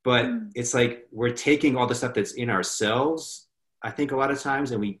 But it's like, we're taking all the stuff that's in ourselves, I think, a lot of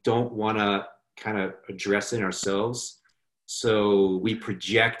times, and we don't want to kind of address it in ourselves. So we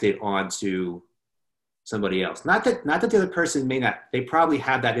project it onto somebody else. Not that the other person may not, they probably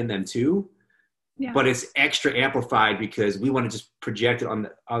have that in them too, but it's extra amplified because we want to just project it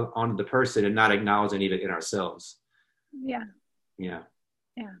onto the person and not acknowledge any of it in ourselves. Yeah.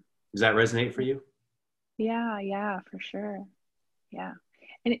 Does that resonate for you? Yeah, for sure. Yeah.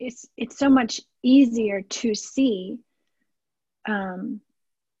 And it's so much easier to see, the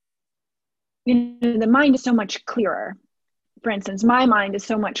mind is so much clearer. For instance, my mind is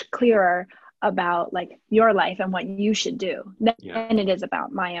so much clearer about like your life and what you should do than it is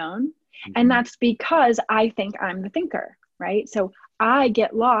about my own. Mm-hmm. And that's because I think I'm the thinker, right? So I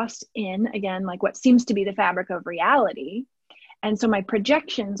get lost in, again, like what seems to be the fabric of reality. And so my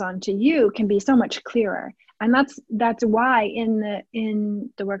projections onto you can be so much clearer. And that's why in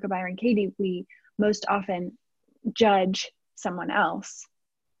the work of Byron Katie, we most often judge someone else,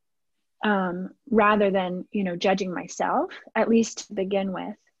 rather than, judging myself, at least to begin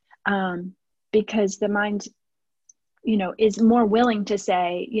with, because the mind, is more willing to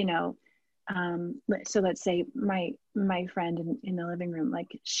say, so let's say my friend in the living room,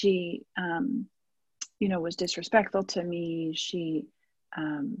 like she, was disrespectful to me. She,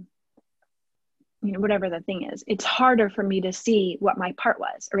 whatever the thing is, it's harder for me to see what my part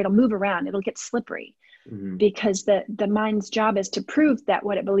was, or it'll move around, it'll get slippery. Mm-hmm. Because the mind's job is to prove that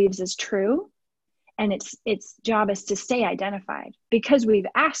what it believes is true, and its job is to stay identified because we've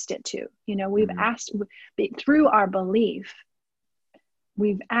asked it to. We've mm-hmm. asked through our belief,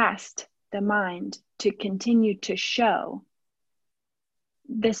 we've asked the mind to continue to show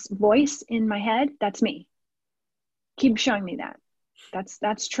this voice in my head. That's me. Keep showing me that.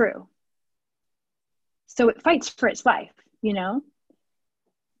 That's true. So it fights for its life,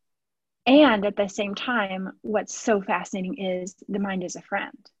 And at the same time, what's so fascinating is the mind is a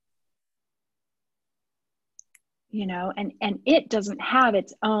friend, and it doesn't have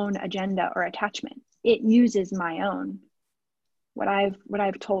its own agenda or attachment. It uses my own, what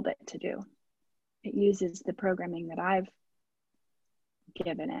I've told it to do. It uses the programming that I've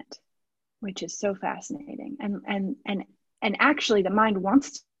given it, which is so fascinating. And actually the mind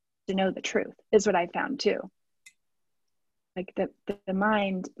wants to know the truth, is what I found too. Like the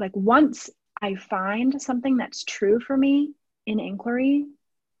mind, like once I find something that's true for me in inquiry,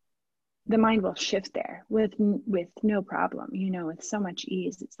 the mind will shift there with no problem, with so much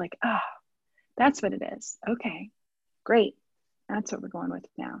ease. It's like, that's what it is. Okay, great. That's what we're going with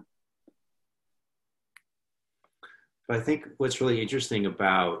now. But I think what's really interesting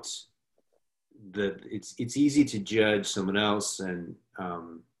about it's easy to judge someone else and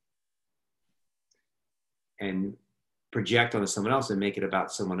project onto someone else and make it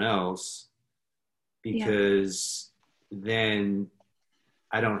about someone else, because then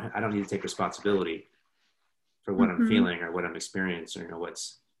I don't need to take responsibility for what mm-hmm. I'm feeling or what I'm experiencing or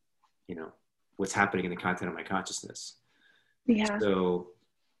what's happening in the content of my consciousness. Yeah. So,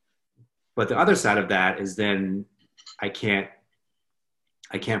 but the other side of that is then I can't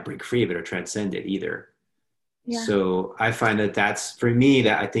break free of it or transcend it either. Yeah. So I find that's for me,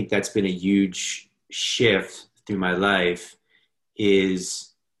 that I think that's been a huge shift through my life is,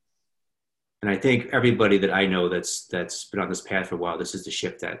 and I think everybody that I know that's been on this path for a while, this is the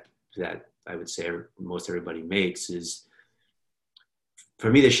shift that I would say most everybody makes, is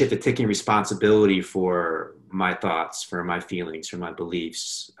for me the shift to taking responsibility for my thoughts, for my feelings, for my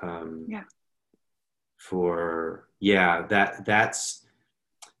beliefs. That's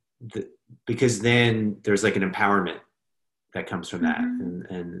because then there's like an empowerment that comes from that,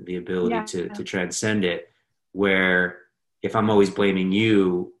 mm-hmm. and the ability to transcend it, where if I'm always blaming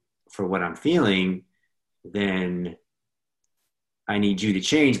you for what I'm feeling, then I need you to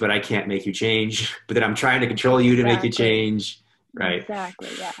change, but I can't make you change. But then I'm trying to control you to make you change. Right. Exactly.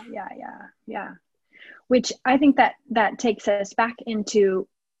 Yeah. Which I think that takes us back into,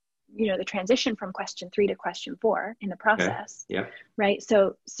 the transition from question 3 to question 4 in the process. Okay. Yeah. Right.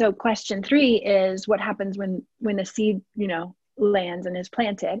 So question 3 is what happens when the seed, lands and is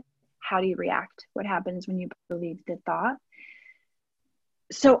planted. How do you react? What happens when you believe the thought?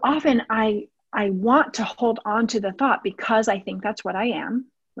 So often I want to hold on to the thought because I think that's what I am,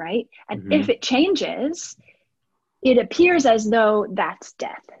 right? And mm-hmm. if it changes, it appears as though that's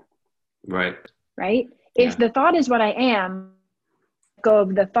death. Right. Right? Yeah. If the thought is what I am, go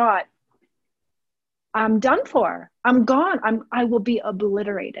of the thought, I'm done for. I'm gone. I will be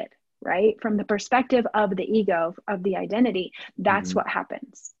obliterated, right? From the perspective of the ego, of the identity, that's mm-hmm. what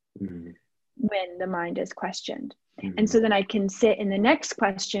happens mm-hmm. when the mind is questioned. Mm-hmm. And so then I can sit in the next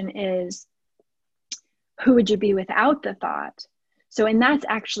question is, who would you be without the thought? So, and that's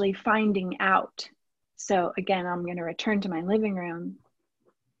actually finding out. So again, I'm going to return to my living room.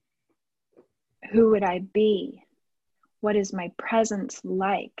 Who would I be? What is my presence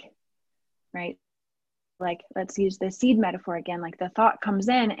like? Right? Like, let's use the seed metaphor again. Like, the thought comes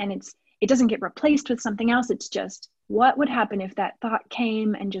in and it doesn't get replaced with something else. It's just, what would happen if that thought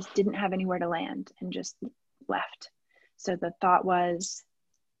came and just didn't have anywhere to land and just left? So the thought was,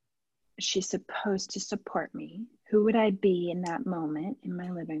 she's supposed to support me. Who would I be in that moment in my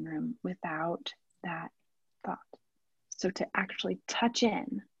living room without that thought? So to actually touch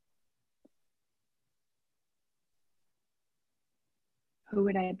in, who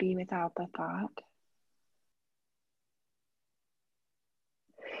would I be without the thought?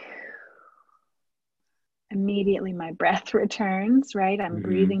 Immediately my breath returns, right? I'm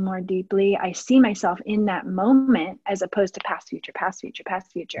breathing more deeply. I see myself in that moment as opposed to past, future, past, future,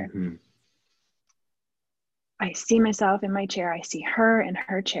 past, future. I see myself in my chair. I see her in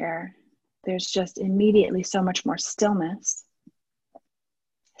her chair. There's just immediately so much more stillness.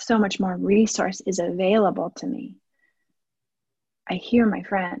 So much more resource is available to me. I hear my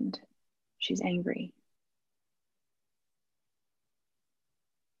friend. She's angry.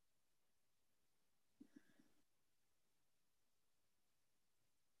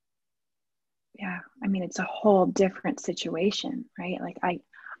 Yeah, I mean, it's a whole different situation, right? Like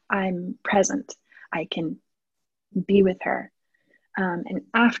I'm present. I can be with her. And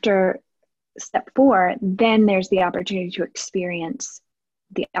after step 4, then there's the opportunity to experience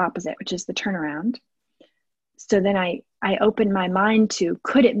the opposite, which is the turnaround. So then I open my mind to,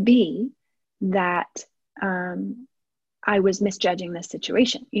 could it be that I was misjudging this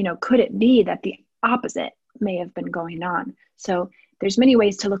situation? You know, could it be that the opposite may have been going on? So there's many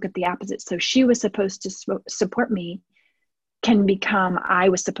ways to look at the opposite. So she was supposed to support me can become, I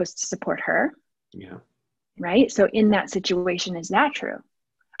was supposed to support her. Yeah. Right? So in that situation, is that true?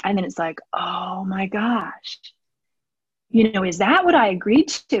 And then it's like, oh my gosh, you know, is that what I agreed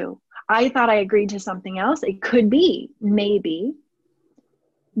to? I thought I agreed to something else. It could be, maybe,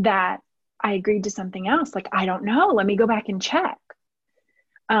 that I agreed to something else. Like, I don't know. Let me go back and check.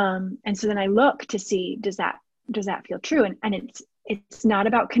 And so then I look to see, does that feel true? And it's not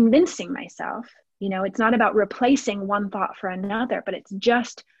about convincing myself. You know, it's not about replacing one thought for another, but it's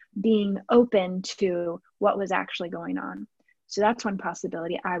just being open to what was actually going on. So that's one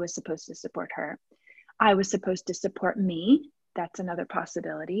possibility. I was supposed to support her. I was supposed to support me. That's another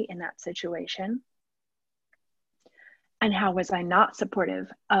possibility in that situation. And how was I not supportive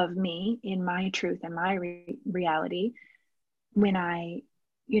of me in my truth and my reality when I,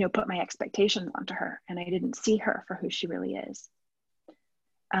 you know, put my expectations onto her and I didn't see her for who she really is.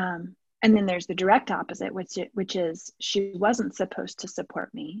 And then there's the direct opposite, which is she wasn't supposed to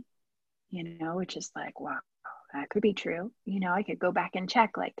support me, you know, which is like, wow, that could be true. You know, I could go back and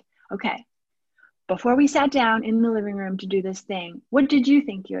check, like, okay, before we sat down in the living room to do this thing, what did you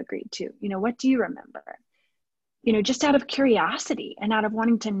think you agreed to? You know, what do you remember? You know, just out of curiosity and out of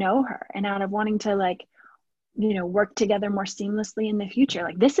wanting to know her and out of wanting to, like, you know, work together more seamlessly in the future.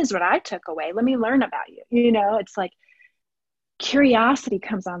 Like, this is what I took away. Let me learn about you. You know, it's like curiosity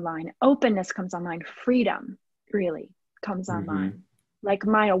comes online, openness comes online, freedom really comes online. Like,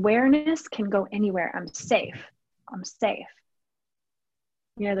 my awareness can go anywhere. I'm safe.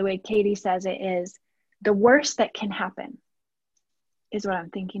 You know, the way Katie says it is, the worst that can happen is what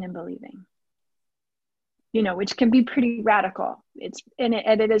I'm thinking and believing. You know, which can be pretty radical. It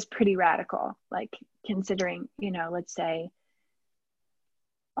is pretty radical, like, considering, you know, let's say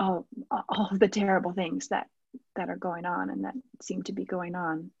all of the terrible things that are going on and that seem to be going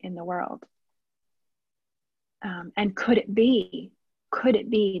on in the world. And could it be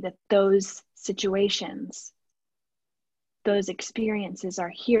that those situations, those experiences are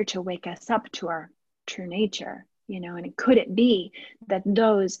here to wake us up to our true nature, you know? And could it be that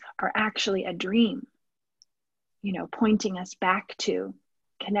those are actually a dream, you know, pointing us back to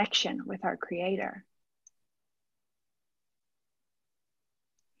connection with our Creator?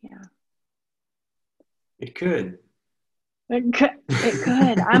 Yeah. It could. It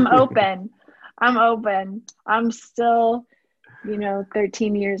could. I'm open. I'm still, you know,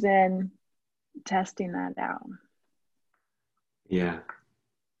 13 years in, testing that out. Yeah.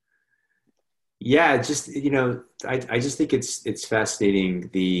 Yeah, just, you know, I just think it's fascinating,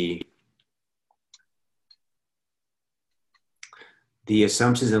 the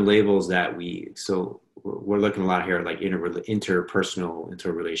assumptions and labels that so we're looking a lot here, like interpersonal,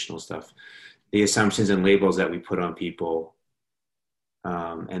 interrelational stuff, the assumptions and labels that we put on people,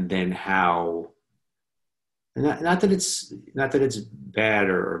 and then how, not that it's bad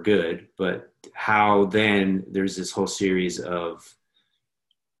or good, but how then there's this whole series of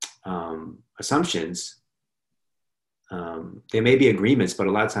assumptions. They may be agreements, but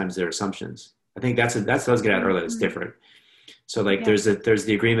a lot of times they're assumptions. I think that's what I was getting at earlier. It's different. So like there's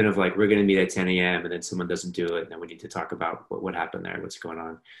the agreement of like, we're going to meet at 10 a.m. and then someone doesn't do it. And then we need to talk about what happened there, what's going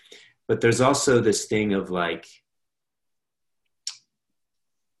on. But there's also this thing of like,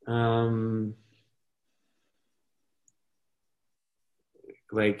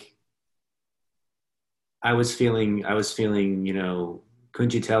 like I was feeling, you know,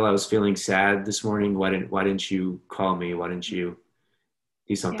 couldn't you tell I was feeling sad this morning? Why didn't you call me? Why didn't you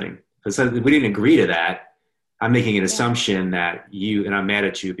do something? Because we didn't agree to that. I'm making an assumption that and I'm mad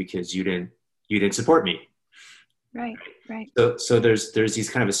at you because you didn't support me. Right. So there's these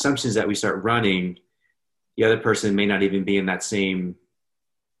kind of assumptions that we start running. The other person may not even be in that same,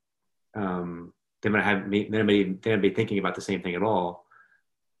 they might be thinking about the same thing at all,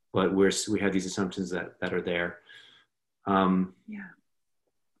 but we have these assumptions that are there.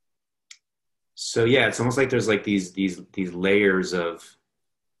 So yeah, it's almost like there's like these layers of,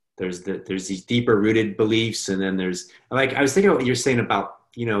 there's these deeper rooted beliefs. And then there's like, I was thinking about what you're saying about,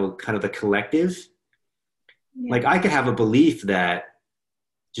 you know, kind of the collective. Yeah. Like I could have a belief that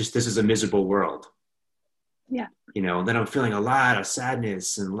just this is a miserable world. Yeah. You know, then I'm feeling a lot of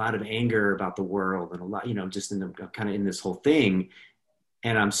sadness and a lot of anger about the world and a lot, you know, just kind of in this whole thing.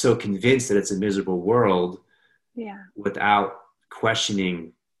 And I'm so convinced that it's a miserable world. Yeah. Without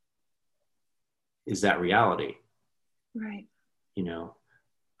questioning, is that reality? Right. You know,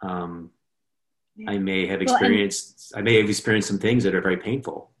 I may have experienced some things that are very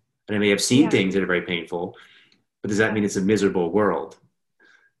painful, and I may have seen things that are very painful, but does that mean it's a miserable world?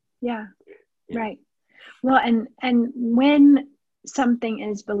 Yeah. Right. Well, and when something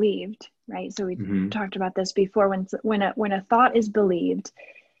is believed, right? So we talked about this before, when a thought is believed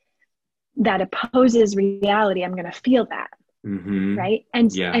that opposes reality, I'm going to feel that. Right.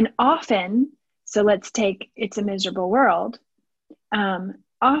 And often, so let's take, it's a miserable world.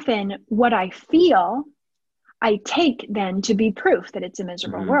 Often what I feel, I take then to be proof that it's a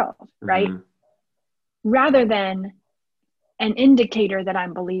miserable world, right? Rather than an indicator that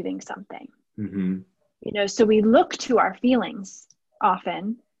I'm believing something. You know, so we look to our feelings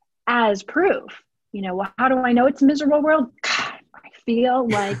often as proof. You know, well, how do I know it's a miserable world? God, I feel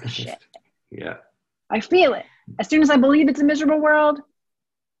like shit. Yeah. I feel it. As soon as I believe it's a miserable world,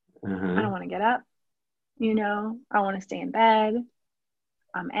 I don't want to get up. You know, I want to stay in bed.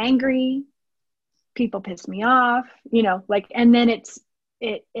 I'm angry. People piss me off, you know, like, and then it's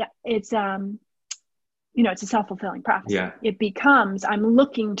you know, it's a self-fulfilling prophecy. Yeah. It becomes, I'm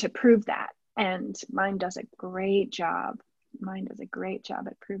looking to prove that. And mine does a great job.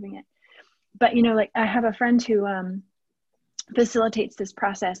 At proving it. But, you know, like I have a friend who facilitates this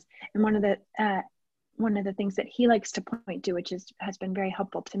process. And one of the things that he likes to point to, which has been very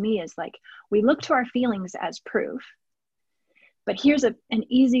helpful to me, is like, we look to our feelings as proof. But here's an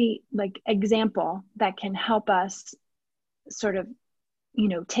easy like example that can help us sort of, you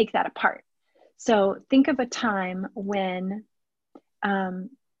know, take that apart. So think of a time when,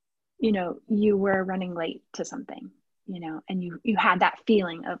 you know, you were running late to something, you know, and you had that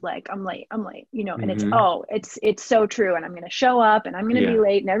feeling of like, I'm late, you know, and it's so true. And I'm going to show up and I'm going to be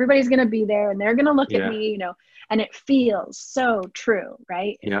late and everybody's going to be there and they're going to look at me, you know, and it feels so true,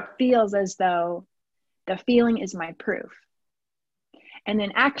 right? It feels as though the feeling is my proof. And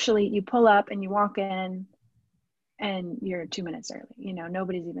then actually you pull up and you walk in and you're 2 minutes early, you know,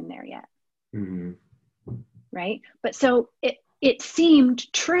 nobody's even there yet. Right. But so it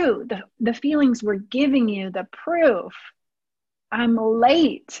seemed true. The feelings were giving you the proof. I'm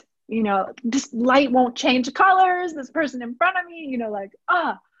late, you know, this light won't change colors. This person in front of me, you know, like,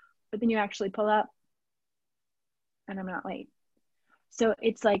 but then you actually pull up and I'm not late. So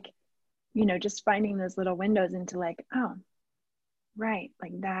it's like, you know, just finding those little windows into like, oh, right.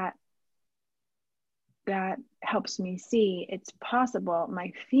 Like that helps me see it's possible.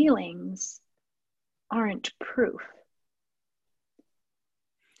 My feelings aren't proof.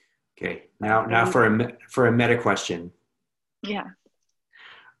 Okay. Now for a meta question. Yeah.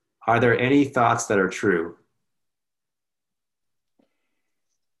 Are there any thoughts that are true?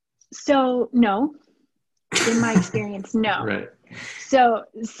 So no, in my experience, no. Right. So,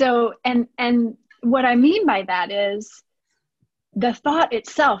 and what I mean by that is the thought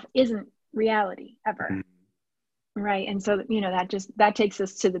itself isn't reality ever. Right. And so, you know, that takes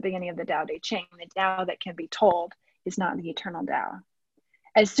us to the beginning of the Tao Te Ching. The Tao that can be told is not the eternal Tao.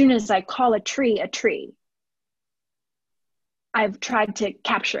 As soon as I call a tree, I've tried to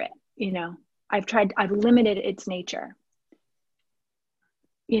capture it, you know, I've limited its nature,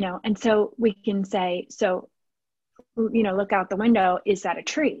 you know, and so we can say, so, you know, look out the window, is that a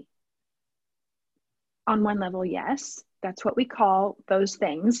tree? On one level, yes. That's what we call those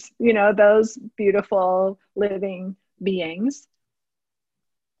things, you know, those beautiful living beings.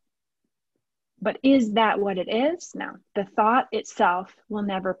 But is that what it is? No, the thought itself will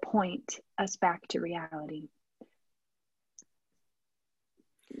never point us back to reality.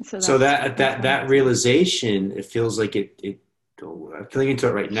 So that realization, it feels like I'm feeling into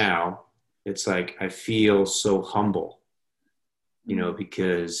it right now. It's like, I feel so humble, you know,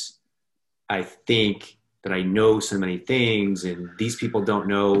 because I think that I know so many things and these people don't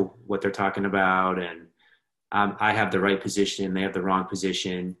know what they're talking about. And I have the right position. They have the wrong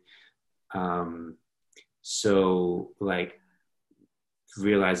position. So like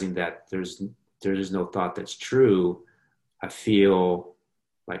realizing that there's no thought that's true. I feel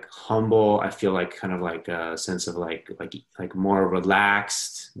like humble. I feel like kind of like a sense of like more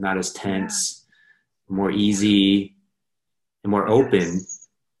relaxed, not as tense, more easy, and more open,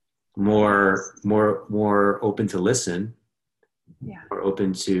 more open to listen, more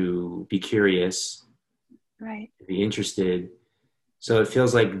open to be curious, right, be interested. So it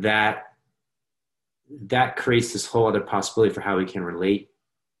feels like that creates this whole other possibility for how we can relate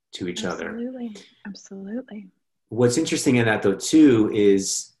to each other. Absolutely. What's interesting in that though too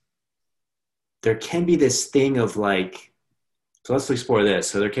is there can be this thing of like, so let's explore this.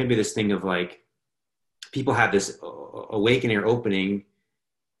 So there can be this thing of like, people have this awakening or opening.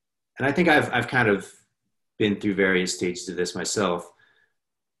 And I think I've kind of been through various stages of this myself,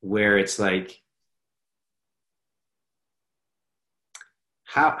 where it's like,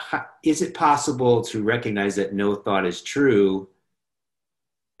 how is it possible to recognize that no thought is true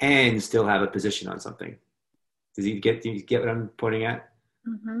and still have a position on something? Do you get what I'm pointing at?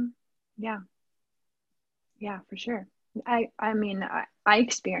 Mm-hmm. Yeah, for sure. I mean, I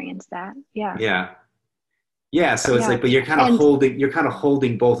experienced that. Yeah. So it's like, but you're kind of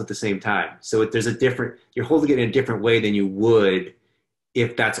holding both at the same time. So you're holding it in a different way than you would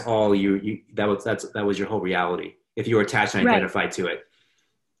if that's all that was your whole reality, if you were attached and identified to it.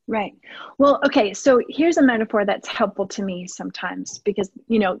 Right. Well, okay. So here's a metaphor that's helpful to me sometimes, because,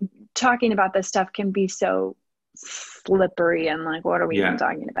 you know, talking about this stuff can be so slippery and like, what are we even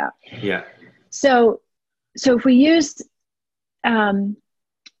talking about? Yeah. So if we use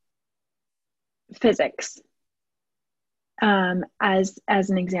physics as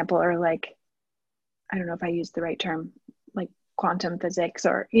an example, or like, I don't know if I used the right term, like quantum physics,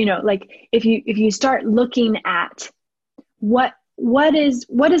 or, you know, like if you start looking at what is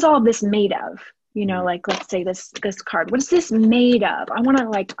all of this made of, you know, like let's say this card, what is this made of? I want to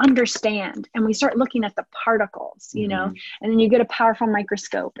like understand. And we start looking at the particles, you know, and then you get a powerful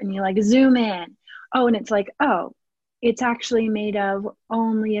microscope and you like zoom in. Oh, and it's like, oh, it's actually made of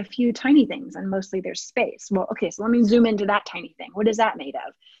only a few tiny things and mostly there's space. Well, okay, so let me zoom into that tiny thing. What is that made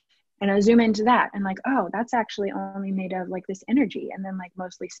of? And I zoom into that and like, oh, that's actually only made of like this energy and then like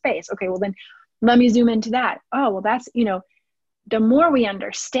mostly space. Okay, well then let me zoom into that. Oh, well that's, you know, the more we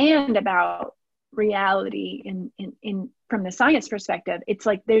understand about reality in from the science perspective, it's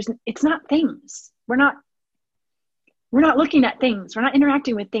like it's not things. We're not looking at things. We're not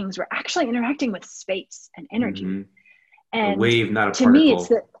interacting with things. We're actually interacting with space and energy. And a wave, not a to particle. me, it's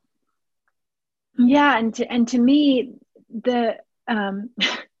and to me, the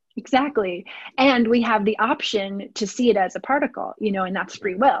exactly. And we have the option to see it as a particle, you know, and that's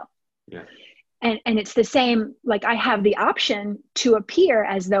free will. Yeah. And it's the same, like I have the option to appear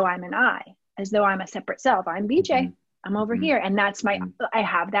as though I'm an I, as though I'm a separate self. I'm BJ, I'm over here. And that's I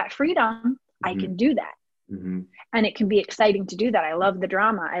have that freedom. I can do that. And it can be exciting to do that. I love the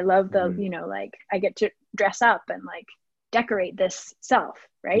drama. I love the, you know, like I get to dress up and like decorate this self.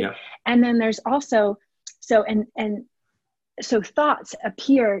 Right. Yeah. And then there's also, so thoughts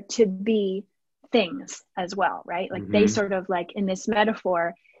appear to be things as well. Right. Like they sort of like in this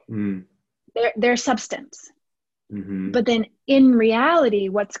metaphor, they're substance. But then in reality,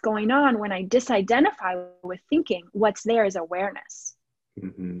 what's going on when I disidentify with thinking, what's there is awareness.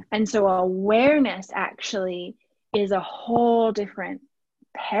 And so awareness actually is a whole different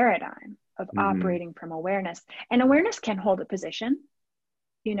paradigm of operating from awareness. And awareness can hold a position,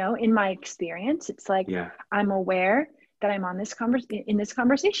 you know, in my experience. It's like, I'm aware that I'm on this in this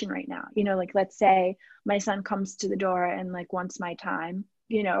conversation right now. You know, like let's say my son comes to the door and like wants my time,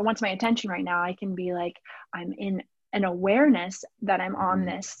 you know, or wants my attention right now. I can be like, I'm in an awareness that I'm on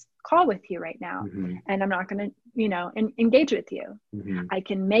this call with you right now, and I'm not going to, you know, engage with you. I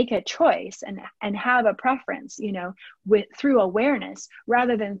can make a choice and have a preference, you know, through awareness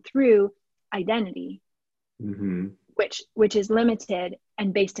rather than through identity, which is limited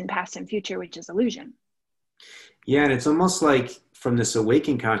and based in past and future, which is illusion. Yeah, and it's almost like from this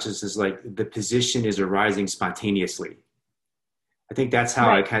awakened consciousness, like the position is arising spontaneously. I think that's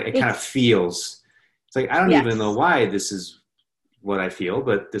how it kind of feels. It's like, I don't even know why this is what I feel,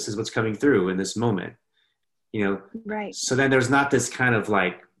 but this is what's coming through in this moment, you know? Right. So then there's not this kind of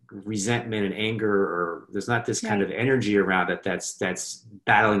like resentment and anger, or there's not this kind of energy around it that's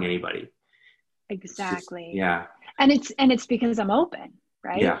battling anybody. Exactly. Just, And it's because I'm open,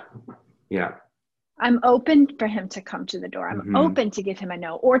 right? Yeah. I'm open for him to come to the door. I'm open to give him a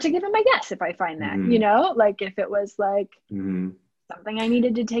no, or to give him a yes if I find that, you know, like if it was like something I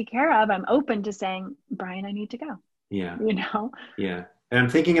needed to take care of, I'm open to saying, Brian, I need to go. Yeah. You know? Yeah. And I'm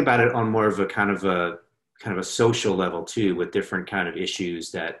thinking about it on more of a kind of a social level too, with different kind of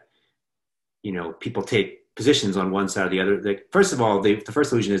issues that, you know, people take positions on one side or the other. Like, first of all, the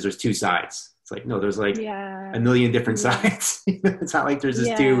first illusion is there's two sides. It's like, no, there's like a million different sides. It's not like there's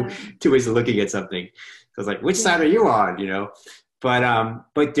just two ways of looking at something. So it's like, which side are you on, you know?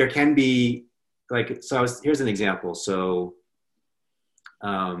 But there can be like, here's an example. So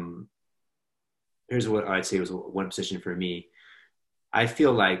here's what I'd say was one position for me. I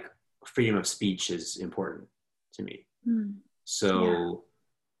feel like freedom of speech is important to me. So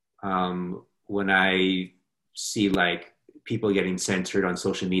when I see like people getting censored on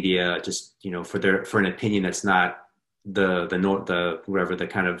social media, just, you know, for an opinion that's not the whatever the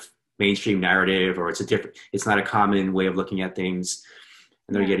kind of mainstream narrative, or it's not a common way of looking at things,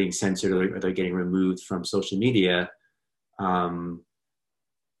 and they're getting censored, or they're getting removed from social media.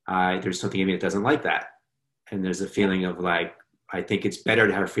 There's something in me that doesn't like that. And there's a feeling of like, I think it's better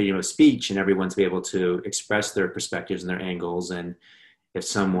to have freedom of speech and everyone to be able to express their perspectives and their angles. And if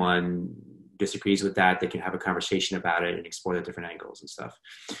someone disagrees with that, they can have a conversation about it and explore the different angles and stuff.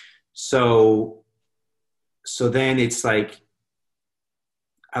 So then it's like,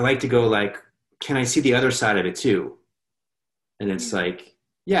 I like to go like, can I see the other side of it too? And it's like,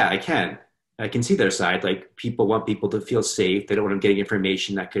 yeah, I can see their side. Like, people want people to feel safe. They don't want them getting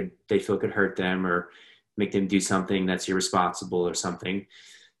information that they feel could hurt them or make them do something that's irresponsible or something.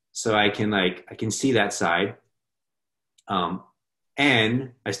 So I can see that side.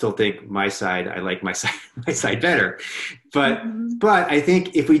 And I still think I like my side better. But I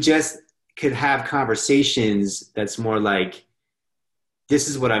think if we just could have conversations that's more like, this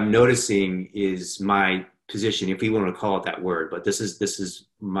is what I'm noticing is my position, if we want to call it that word, but this is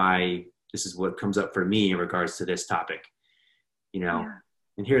what comes up for me in regards to this topic, you know,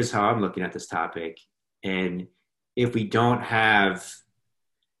 and here's how I'm looking at this topic. And if we don't have,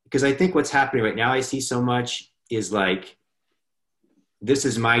 because I think what's happening right now, I see so much is like, this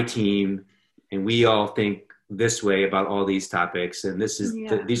is my team and we all think this way about all these topics. And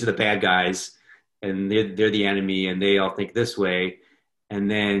these are the bad guys and they're the enemy and they all think this way. And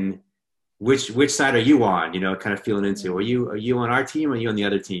then which side are you on, you know, kind of feeling into, are you on our team or are you on the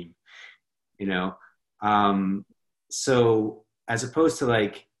other team? You know? So as opposed to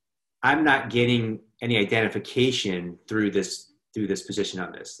like, I'm not getting any identification through this position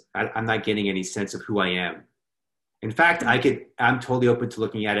on this. I'm not getting any sense of who I am. In fact, I'm totally open to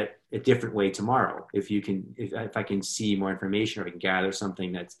looking at it a different way tomorrow. If I can see more information or I can gather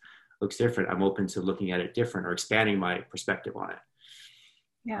something that looks different, I'm open to looking at it different or expanding my perspective on it.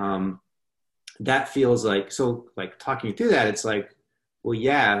 Yeah. That feels like, so like talking through that, it's like, well,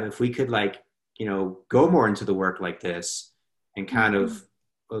 yeah, if we could like, you know, go more into the work like this and kind of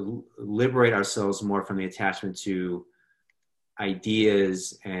liberate ourselves more from the attachment to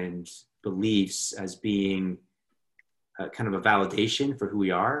ideas and beliefs as being kind of a validation for who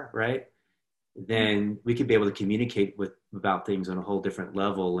we are, right? Then we could be able to communicate about things on a whole different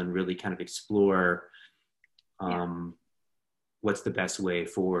level and really kind of explore what's the best way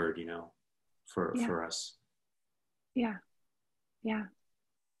forward, you know, for us. Yeah,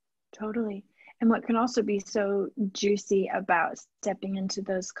 totally. And what can also be so juicy about stepping into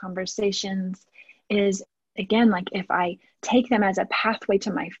those conversations is, again, like if I take them as a pathway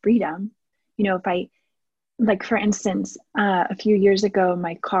to my freedom, you know, if I, like, for instance, a few years ago, in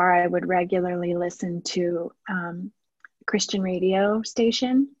my car, I would regularly listen to a Christian radio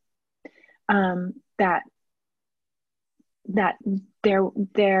station that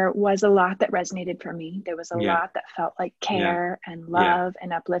there was a lot that resonated for me. There was a lot that felt like care and love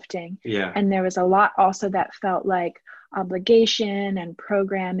and uplifting. Yeah. And there was a lot also that felt like obligation and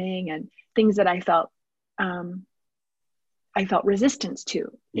programming and things that I felt resistance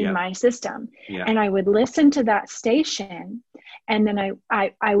to in my system. Yeah. And I would listen to that station. And then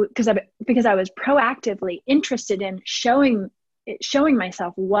I because I was proactively interested in showing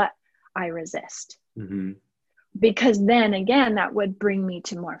myself what I resist. Mm-hmm. Because then again, that would bring me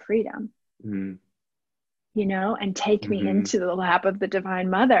to more freedom, you know, and take me into the lap of the Divine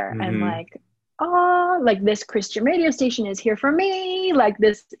Mother and like, oh, like this Christian radio station is here for me. Like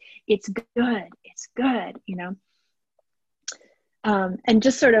this, it's good. It's good, you know? And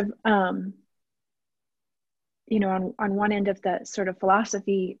just sort of, you know, on one end of the sort of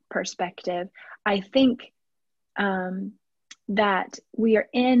philosophy perspective, I think that we are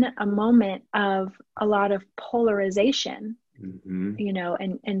in a moment of a lot of polarization, you know,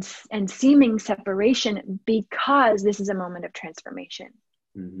 and seeming separation, because this is a moment of transformation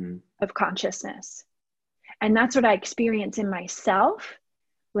of consciousness. And that's what I experience in myself.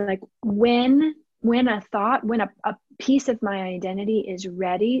 Like when a piece of my identity is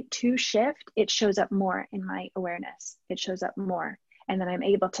ready to shift, it shows up more in my awareness. It shows up more. And then I'm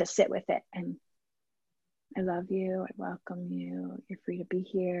able to sit with it and I love you, I welcome you, you're free to be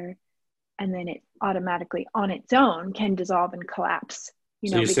here. And then it automatically on its own can dissolve and collapse,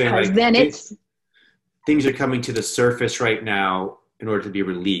 you know, you're because saying, like, then things are coming to the surface right now in order to be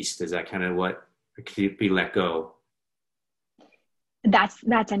released. Is that kind of what could be let go? That's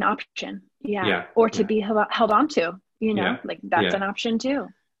an option. Yeah. Or to be held on to, you know, like that's an option too.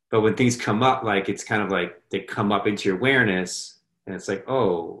 But when things come up, like, it's kind of like they come up into your awareness and it's like,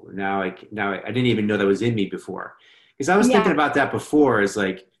 oh, now I didn't even know that was in me before. Because I was thinking about that before, is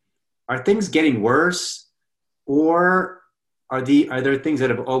like, are things getting worse, or are there things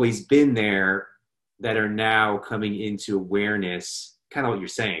that have always been there that are now coming into awareness, kind of what you're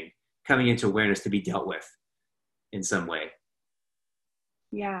saying, coming into awareness to be dealt with in some way?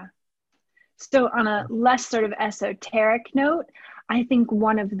 Yeah. So on a less sort of esoteric note, I think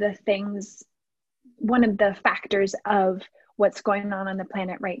one of the factors of what's going on the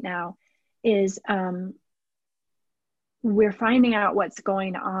planet right now is we're finding out what's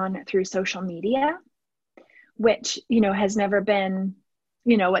going on through social media, which, you know, has never been,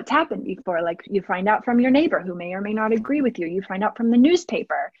 you know, what's happened before. Like, you find out from your neighbor who may or may not agree with you. You find out from the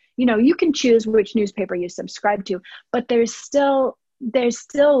newspaper. You know, you can choose which newspaper you subscribe to, but there's still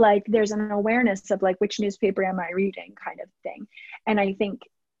like, there's an awareness of like, which newspaper am I reading, kind of thing. And I think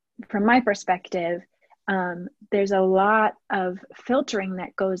from my perspective, there's a lot of filtering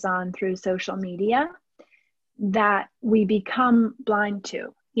that goes on through social media that we become blind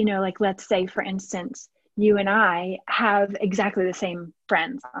to. You know, like, let's say, for instance, you and I have exactly the same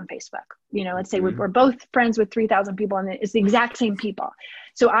friends on Facebook. You know, let's say we're both friends with 3,000 people, and it's the exact same people.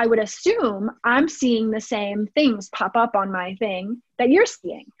 So I would assume I'm seeing the same things pop up on my thing that you're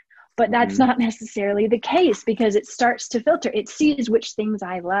seeing. But that's not necessarily the case, because it starts to filter. It sees which things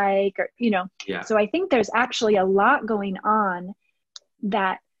I like, or, you know. So I think there's actually a lot going on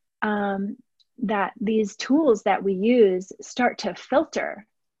that that these tools that we use start to filter,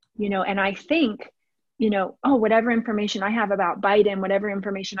 you know. And I think, you know, oh, whatever information I have about Biden, whatever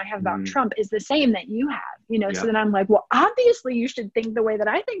information I have about Trump is the same that you have, you know. So then I'm like, well, obviously you should think the way that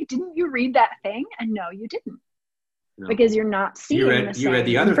I think. Didn't you read that thing? And no, you didn't. No. Because you're not seeing the same. You read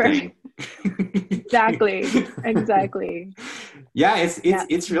the other thing. Exactly. Yeah,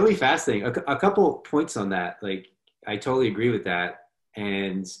 it's really fascinating. A couple points on that. Like, I totally agree with that.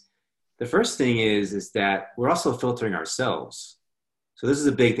 And the first thing is that we're also filtering ourselves. So this is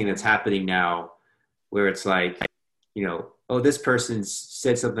a big thing that's happening now, where it's like, you know, oh, this person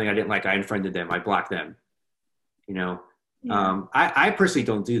said something I didn't like, I unfriended them, I blocked them. You know, I personally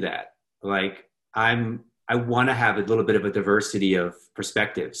don't do that. Like, I want to have a little bit of a diversity of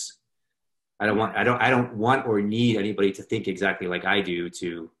perspectives. I don't want or need anybody to think exactly like I do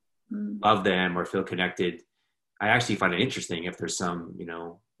to love them or feel connected. I actually find it interesting if there's some, you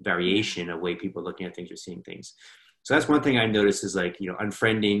know, variation of way people are looking at things or seeing things. So that's one thing I noticed, is like, you know,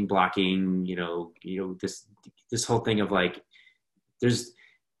 unfriending, blocking, you know, this whole thing of like, there's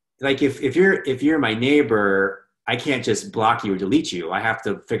like, if you're my neighbor, I can't just block you or delete you. I have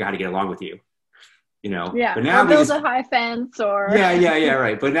to figure out how to get along with you. You know, but now or build a high fence, or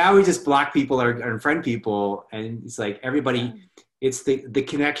right. But now we just block people or unfriend people, and it's like everybody. It's the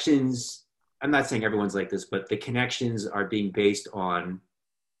connections. I'm not saying everyone's like this, but the connections are being based on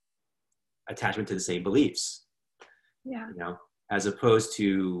attachment to the same beliefs. Yeah. You know, as opposed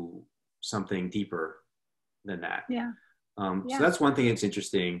to something deeper than that. Yeah. So that's one thing that's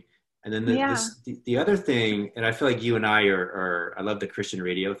interesting. And then the other thing, and I feel like you and I are I love the Christian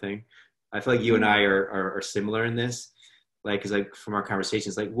radio thing. I feel like you and I are similar in this, like, because like from our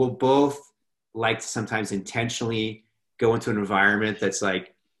conversations, like we'll both like to sometimes intentionally go into an environment that's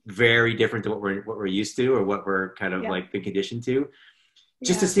like very different to what we're used to, or what we're kind of like been conditioned to,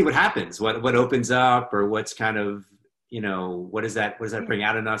 just to see what happens, what opens up, or what's kind of, you know, what does that bring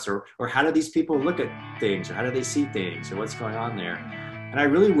out in us, or how do these people look at things, or how do they see things, or what's going on there. And I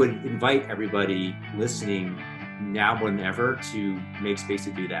really would invite everybody listening now more than ever to make space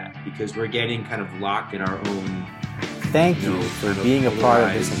to do that, because we're getting kind of locked in our own. Thank you for being a part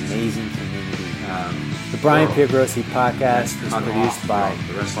of this amazing community. The Brian Piergrossi podcast is produced by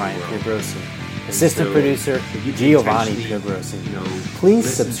Brian Piergrossi. Assistant producer, Giovanni Piergrossi. Please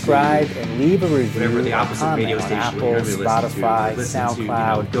subscribe and leave a review or comment on Apple, Spotify,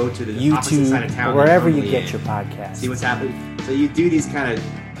 SoundCloud, YouTube, or wherever you get your podcasts. See what's happening? So you do these kind of,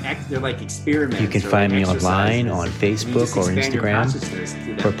 they're like experiments. You can find me online on Facebook or Instagram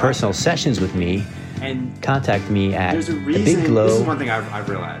for personal sessions with me. And contact me at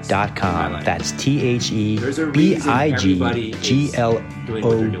thebigglow.com. That's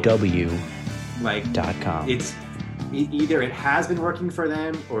TheBigGlow.com. It's either it has been working for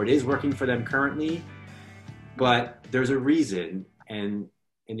them or it is working for them currently, but there's a reason. And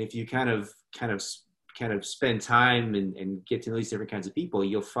if you kind of spend time and get to know these different kinds of people,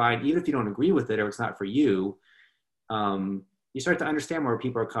 you'll find, even if you don't agree with it or it's not for you, you start to understand where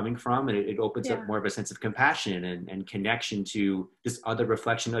people are coming from, and it opens up more of a sense of compassion and connection to this other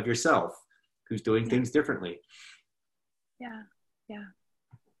reflection of yourself who's doing things differently. Yeah.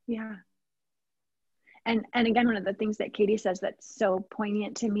 And again, one of the things that Katie says that's so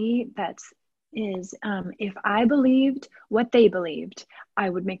poignant to me, is if I believed what they believed, I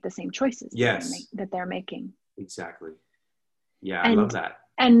would make the same choices that they're making. Exactly. Yeah, I love that.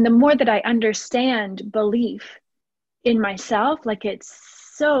 And the more that I understand belief in myself, like, it's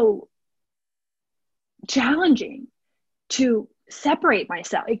so challenging to separate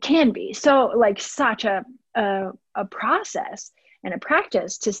myself. It can be so, like, such a process and a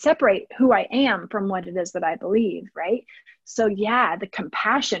practice to separate who I am from what it is that I believe, right? So yeah, the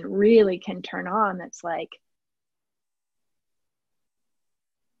compassion really can turn on. That's like,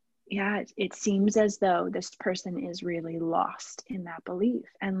 yeah, it seems as though this person is really lost in that belief,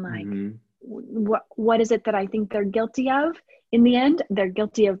 and like, what is it that I think they're guilty of? In the end, they're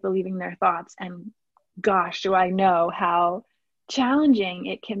guilty of believing their thoughts. And gosh, do I know how challenging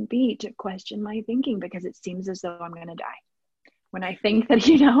it can be to question my thinking, because it seems as though I'm going to die when I think that,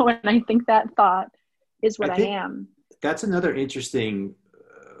 when I think that thought is what I am. That's another interesting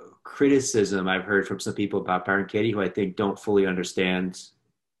criticism I've heard from some people about Byron Katie, who I think don't fully understand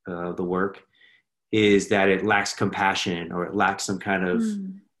the work, is that it lacks compassion, or it lacks some kind of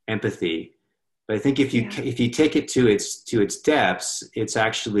empathy. But I think if you take it to its depths, it's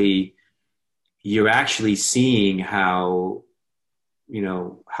actually, you're actually seeing how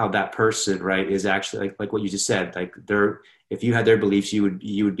that person, right, is actually like what you just said, like, if you had their beliefs, you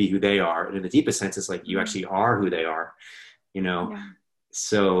would be who they are. And in the deepest sense, it's like you actually are who they are,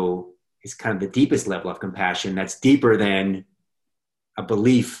 So it's kind of the deepest level of compassion that's deeper than a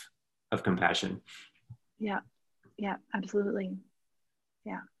belief of compassion. Yeah, absolutely.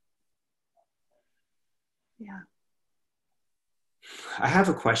 Yeah. I have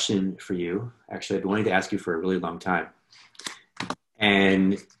a question for you. Actually, I've been wanting to ask you for a really long time.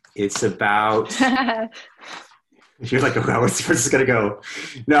 And it's about, you're like, oh, where's this going to go?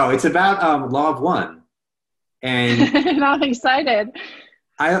 No, it's about Law of One. And I'm excited.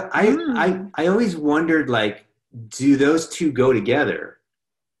 I always wondered, like, do those two go together?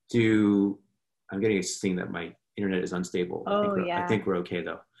 I'm getting a thing that my internet is unstable. I think we're okay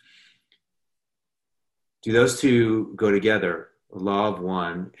though. Do those two go together, Law of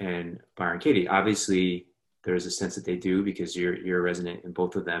One and Byron Katie? Obviously, there's a sense that they do, because you're a resident in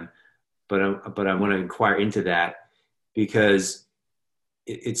both of them. But I want to inquire into that, because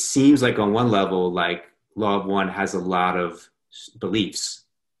it seems like on one level, like, Law of One has a lot of beliefs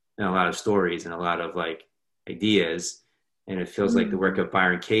and a lot of stories and a lot of, like, ideas. And it feels like the work of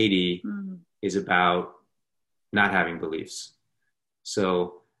Byron Katie is about not having beliefs.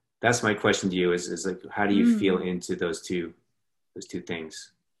 So that's my question to you, is like, how do you feel into those two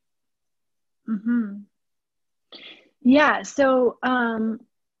things? Yeah. So,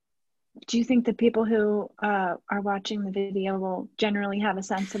 do you think the people who are watching the video will generally have a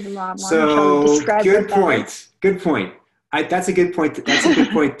sense of the Law of One? So good point. That's a good point.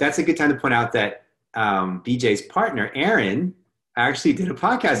 That's a good time to point out that BJ's partner, Aaron, actually did a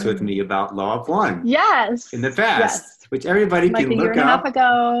podcast with me about Law of One. Yes. In the past, which everybody can look up. Like a year and a half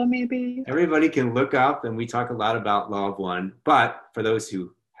ago, maybe. Everybody can look up, and we talk a lot about Law of One. But for those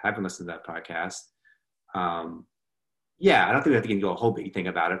who haven't listened to that podcast, I don't think we have to get into a whole big thing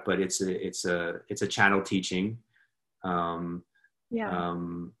about it, but it's a channel teaching. Why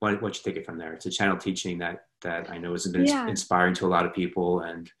don't you take it from there? It's a channel teaching that I know has been inspiring to a lot of people,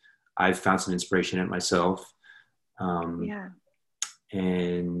 and I've found some inspiration in it myself.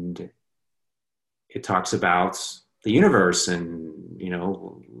 And it talks about the universe, and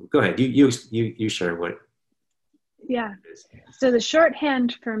go ahead. You share what Yeah. So the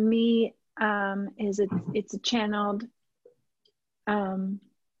shorthand for me is it's a channeled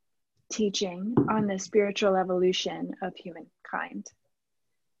teaching on the spiritual evolution of humankind.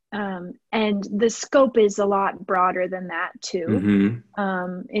 And the scope is a lot broader than that too,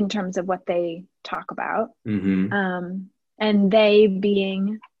 in terms of what they talk about. And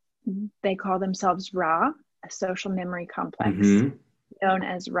they call themselves Ra, a social memory complex known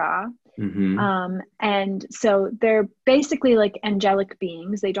as Ra. And so they're basically like angelic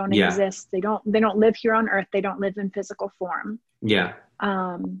beings. They don't exist. They don't live here on earth. They don't live in physical form. Yeah.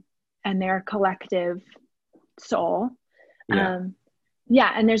 And they're a collective soul.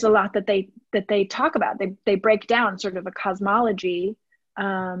 And there's a lot that they talk about. They break down sort of a cosmology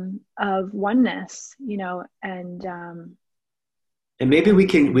of oneness, and maybe we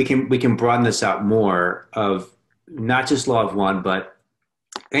can broaden this out more of not just law of one, but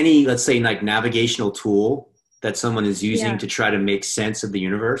any, let's say, like navigational tool that someone is using to try to make sense of the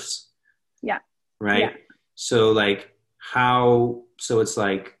universe. Yeah. Right. Yeah. So it's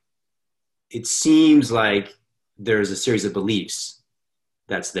like, it seems like there's a series of beliefs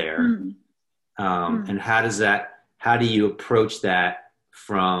that's there. And how do you approach that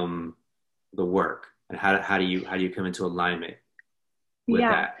from the work, and how do you come into alignment with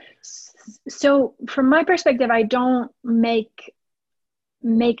that? So from my perspective, I don't make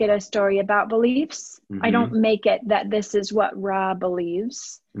it a story about beliefs. I don't make it that this is what Ra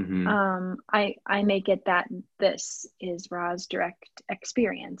believes. I make it that this is Ra's direct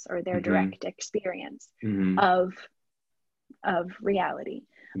experience, or their direct experience of reality.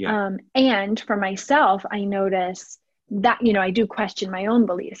 And for myself, I notice that, I do question my own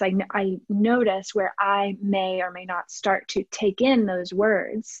beliefs. I notice where I may or may not start to take in those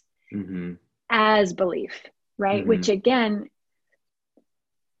words as belief, right? Which again,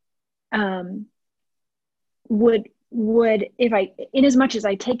 would in as much as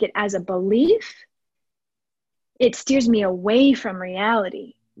I take it as a belief, it steers me away from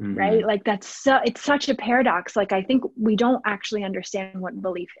reality, right? Like it's such a paradox. Like, I think we don't actually understand what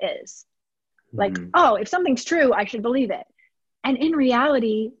belief is. Like, oh, if something's true, I should believe it. And in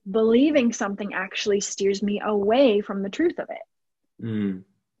reality, believing something actually steers me away from the truth of it,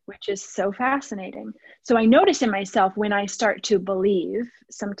 which is so fascinating. So I notice in myself when I start to believe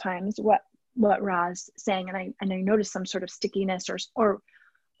sometimes what Ra's saying, and I notice some sort of stickiness or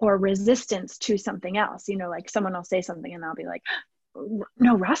resistance to something else, like someone will say something and I'll be like,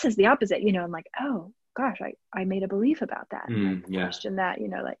 no, Ra says the opposite, I'm like, oh gosh, I made a belief about that. Question that,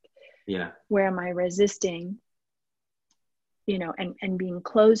 where am I resisting, and being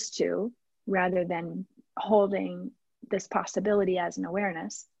closed to, rather than holding this possibility as an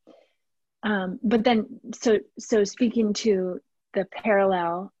awareness. But then, so speaking to the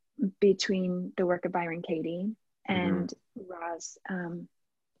parallel between the work of Byron Katie and Ra's,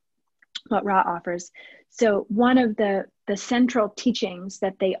 what Ra offers. So one of the central teachings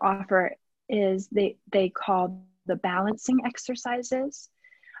that they offer is they call the balancing exercises.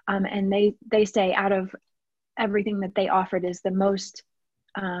 And they say out of everything that they offered is the most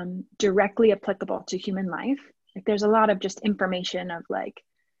directly applicable to human life. Like, there's a lot of just information of like,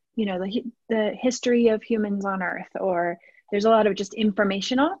 the history of humans on Earth, or there's a lot of just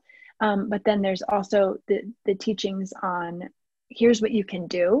informational. But then there's also the teachings on here's what you can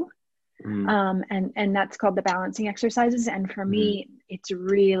do. And that's called the balancing exercises. And for me, it's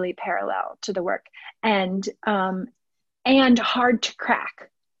really parallel to the work, and hard to crack.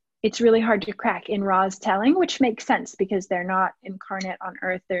 It's really hard to crack in Ra's telling, which makes sense because they're not incarnate on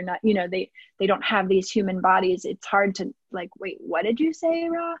Earth. They're not, they don't have these human bodies. It's hard to like, wait, what did you say,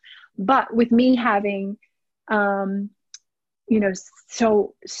 Ra? But with me having, so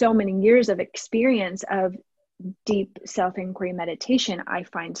many years of experience of deep self-inquiry meditation, I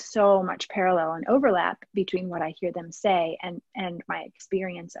find so much parallel and overlap between what I hear them say and my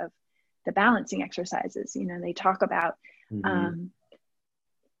experience of the balancing exercises. They talk about,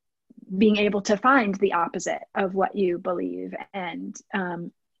 being able to find the opposite of what you believe, and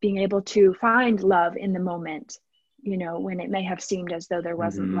being able to find love in the moment, when it may have seemed as though there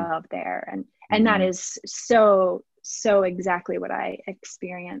wasn't love there. And that is so exactly what I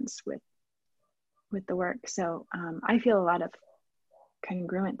experience with the work. So I feel a lot of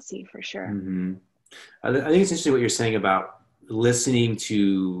congruency for sure. I think it's interesting what you're saying about listening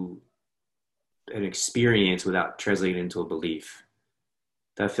to an experience without translating it into a belief.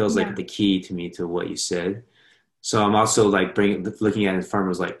 That feels like the key to me to what you said. So I'm also like looking at it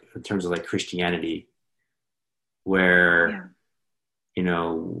in terms of like Christianity, where,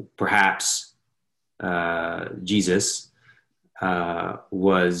 perhaps Jesus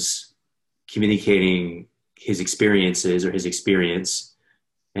was communicating his experiences or his experience,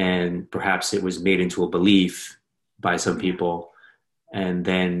 and perhaps it was made into a belief by some people, and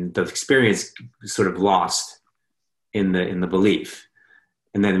then the experience sort of lost in the belief,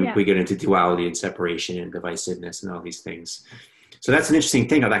 and then we get into duality and separation and divisiveness and all these things. So that's an interesting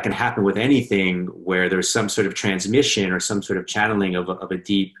thing, how that can happen with anything where there's some sort of transmission or some sort of channeling of a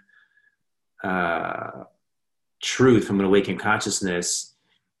deep truth from an awakened consciousness,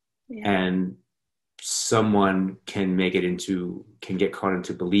 and someone can get caught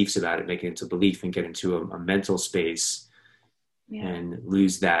into beliefs about it, make it into belief, and get into a mental space, and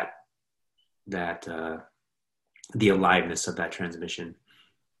lose the aliveness of that transmission.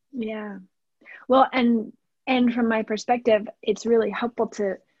 Yeah. Well, and from my perspective, it's really helpful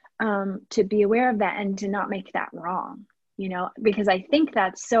to be aware of that and to not make that wrong, because I think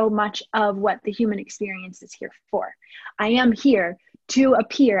that's so much of what the human experience is here for. I am here to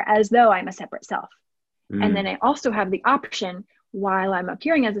appear as though I'm a separate self. And then I also have the option, while I'm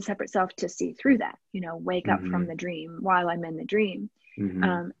appearing as a separate self, to see through that, wake up from the dream while I'm in the dream.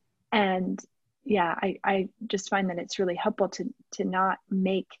 And I just find that it's really helpful to not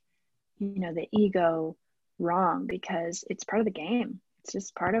make, the ego wrong, because it's part of the game. It's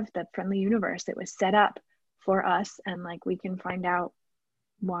just part of the friendly universe that was set up for us. And like, we can find out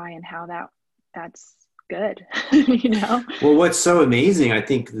why and how that's good, Well, what's so amazing, I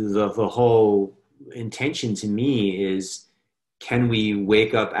think the whole intention to me is, can we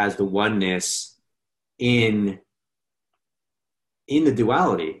wake up as the oneness in the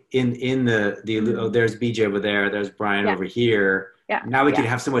duality, in the there's BJ over there, there's Brian over here. Now we can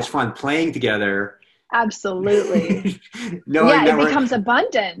have so much fun playing together. Absolutely. It becomes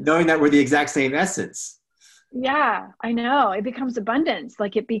abundant. Knowing that we're the exact same essence. Yeah, I know. It becomes abundance.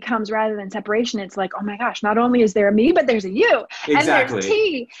 Like, it becomes, rather than separation, it's like, oh my gosh, not only is there a me, but there's a you. Exactly. And there's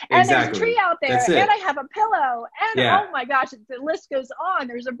tea. And there's a tree out there. And I have a pillow. And oh my gosh, the list goes on.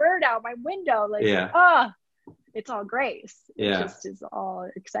 There's a bird out my window. Like, it's all grace. It just is all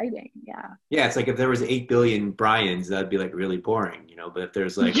exciting. Yeah. Yeah, it's like if there was 8 billion Brians, that'd be like really boring, But if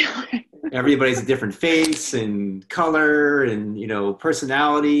there's like everybody's a different face and color and,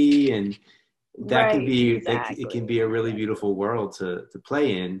 personality, and that can be, it can be a really beautiful world to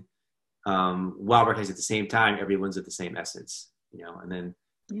play in, while because at the same time, everyone's at the same essence, and then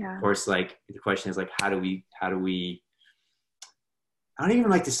of course, like, the question is like, how do we, I don't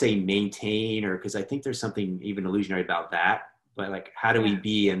even like to say maintain, or, cause I think there's something even illusionary about that, but like, how do we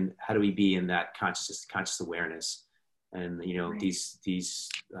be in that conscious awareness, and, these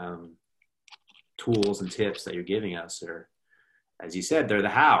tools and tips that you're giving us are, as you said, they're the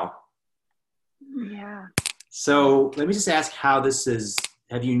how. Yeah. So let me just ask how this is,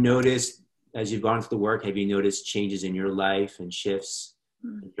 have you noticed, as you've gone through the work, have you noticed changes in your life and shifts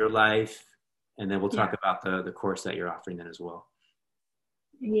in your life? And then we'll talk about the course that you're offering then as well.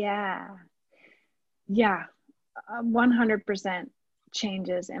 Yeah. 100%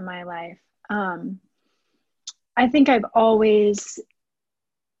 changes in my life. I think I've always,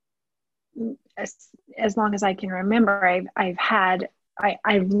 as long as I can remember, I've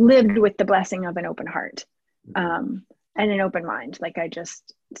lived with the blessing of an open heart, and an open mind. Like, I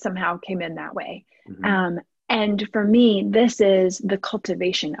just somehow came in that way. And for me, this is the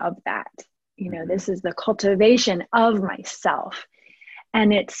cultivation of that, this is the cultivation of myself.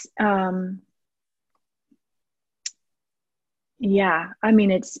 And it's,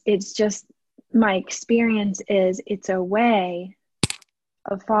 it's just, my experience is, it's a way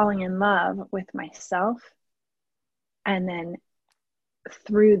of falling in love with myself, and then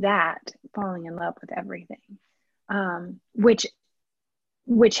through that, falling in love with everything, which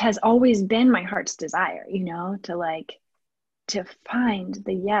has always been my heart's desire, to find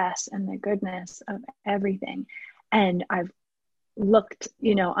the yes and the goodness of everything. And I've looked,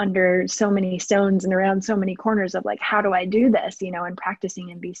 under so many stones and around so many corners of like, how do I do this, and practicing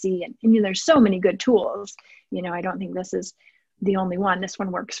in BC, and there's so many good tools, I don't think this is the only one. This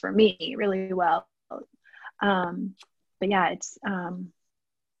one works for me really well. But yeah, it's,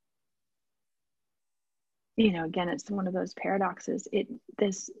 again, it's one of those paradoxes.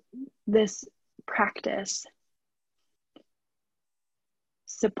 This practice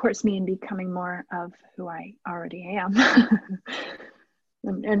supports me in becoming more of who I already am,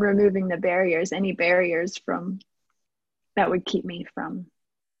 and removing the barriers, any barriers that would keep me from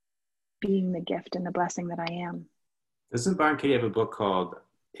being the gift and the blessing that I am. Doesn't Byron Katie have a book called,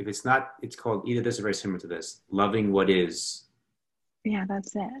 it's called either this or very similar to this, Loving What Is? Yeah,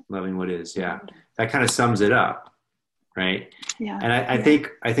 that's it. Loving What Is. Yeah. That kind of sums it up. Right. Yeah. And I think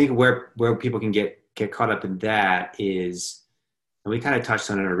where people can get caught up in that is, and we kind of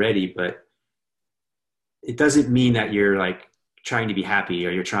touched on it already, but it doesn't mean that you're like trying to be happy, or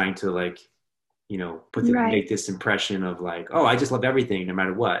you're trying to like, you know, make this impression of like, oh, I just love everything no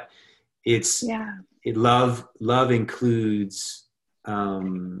matter what. It's, love includes,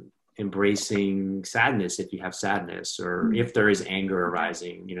 embracing sadness if you have sadness, or if there is anger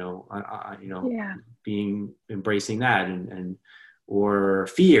arising, embracing that, and or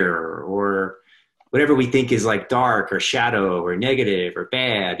fear, or whatever we think is like dark or shadow or negative or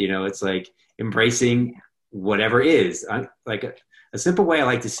bad. It's like embracing whatever is. Like a simple way I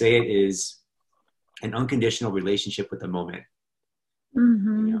like to say it is an unconditional relationship with the moment.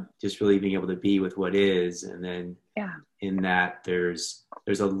 Just really being able to be with what is, and then in that there's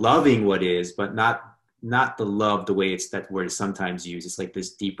a loving what is, but not the love the way that word is sometimes used. It's like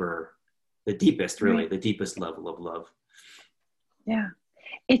this deeper, the deepest level of love. Yeah.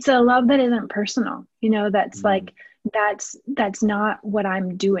 It's a love that isn't personal, that's like, that's not what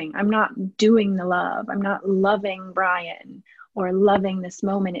I'm doing. I'm not doing the love. I'm not loving Brian or loving this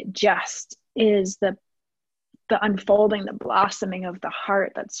moment. It just is the unfolding, the blossoming of the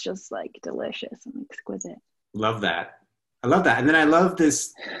heart. That's just like delicious and exquisite. Love that. I love that. And then I love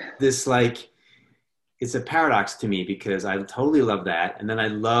this like, it's a paradox to me, because I totally love that. And then I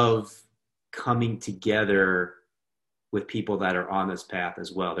love coming together with people that are on this path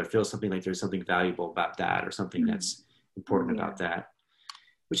as well. There feels something like there's something valuable about that, or something that's important about that,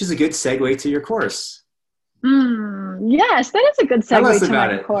 which is a good segue to your course. Yes, that is a good segue to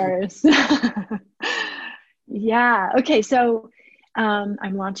my course. Yeah. Okay. So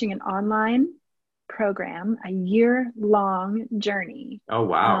I'm launching an online program, a year-long journey. Oh,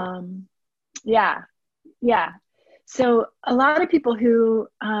 wow. Yeah. So a lot of people who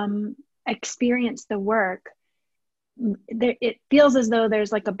experience the work, it feels as though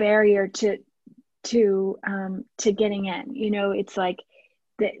there's like a barrier to getting in. It's like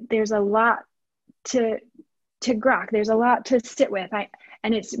there's a lot to grok. There's a lot to sit with.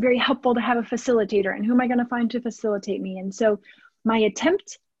 And it's very helpful to have a facilitator. And who am I going to find to facilitate me? And so my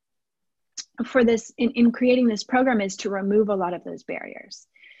attempt for this in creating this program is to remove a lot of those barriers.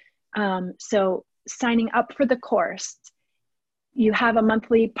 So signing up for the course, you have a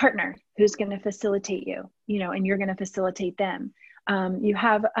monthly partner who's going to facilitate you, and you're going to facilitate them. You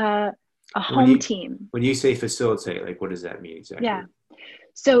have a home team. When you say facilitate, like, what does that mean exactly? Yeah.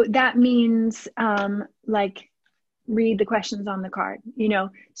 So that means like read the questions on the card,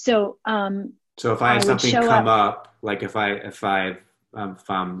 So if I have something come up, like if I'm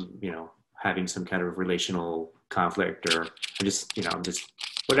having some kind of relational conflict, or just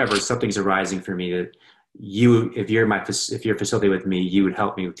whatever, something's arising for me, that if you're facilitating with me, you would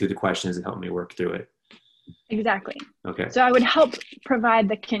help me through the questions and help me work through it. Exactly. Okay. So I would help provide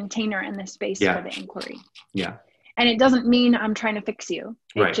the container and the space for the inquiry. Yeah. And it doesn't mean I'm trying to fix you.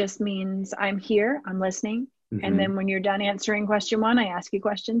 It just means I'm here, I'm listening. And then when you're done answering question 1, I ask you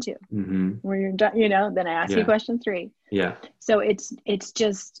question 2. When you're done, then I ask you question 3. Yeah. So it's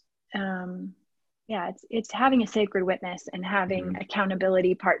just, it's having a sacred witness and having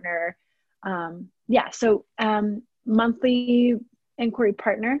accountability partner. So monthly inquiry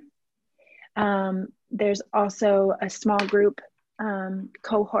partner. There's also a small group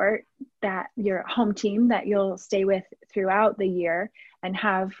cohort that your home team that you'll stay with throughout the year, and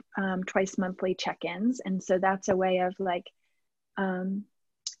have twice monthly check-ins. And so that's a way of like,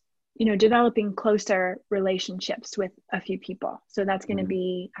 developing closer relationships with a few people. So that's going to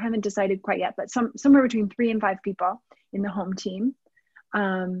be, I haven't decided quite yet, but somewhere between 3 and 5 people in the home team.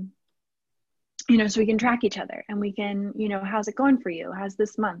 So we can track each other, and we can, how's it going for you? How's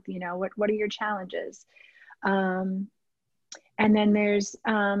this month? What are your challenges? And then there's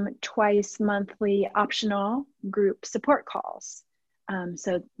twice monthly optional group support calls.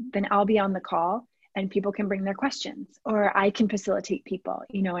 So then I'll be on the call, and people can bring their questions, or I can facilitate people,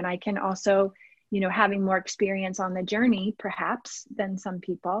 and I can also, having more experience on the journey perhaps than some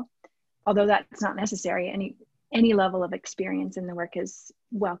people, although that's not necessary. Any level of experience in the work is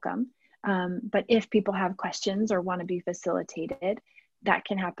welcome. But if people have questions or want to be facilitated, that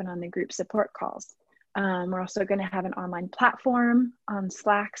can happen on the group support calls. We're also going to have an online platform on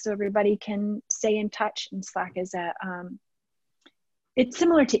Slack, so everybody can stay in touch. And Slack is it's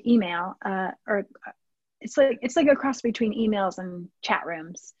similar to email, or it's like a cross between emails and chat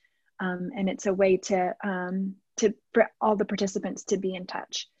rooms. And it's a way for all the participants to be in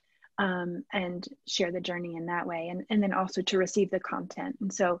touch, and share the journey in that way. And then also to receive the content.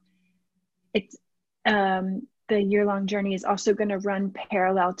 And so it's, the year-long journey is also going to run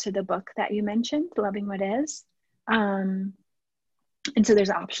parallel to the book that you mentioned, Loving What Is. And so there's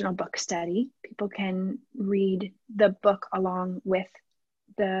an optional book study. People can read the book along with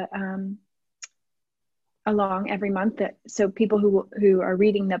the along every month. So people who are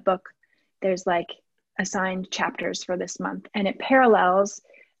reading the book, there's like assigned chapters for this month, and it parallels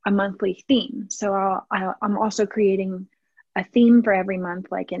a monthly theme. So I'm also creating a theme for every month,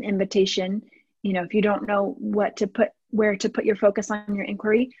 like an invitation. If you don't know where to put your focus on your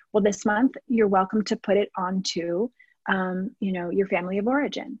inquiry, well, this month you're welcome to put it onto, your family of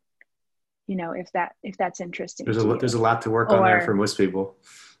origin. If that's interesting. There's a lot to work on there for most people.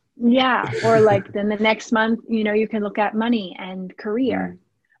 Yeah. Or like then the next month, you can look at money and career,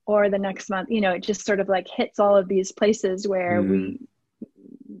 or the next month, it just sort of like hits all of these places where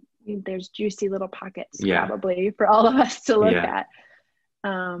there's juicy little pockets probably for all of us to look at.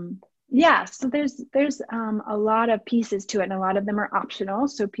 So there's a lot of pieces to it, and a lot of them are optional.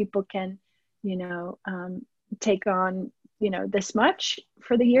 So people can, take on, this much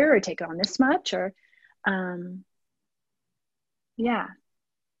for the year, or take on this much, or,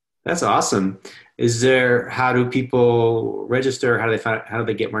 That's awesome. How do people register? How do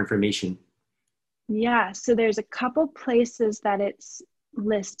they get more information? Yeah. So there's a couple places that it's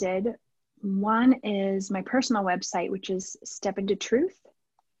listed. One is my personal website, which is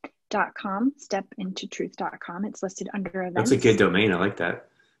stepintotruth.com, stepintotruth.com. It's listed under events. That's a good domain. I like that.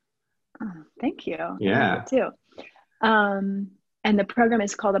 Oh, thank you. Yeah. Too. And the program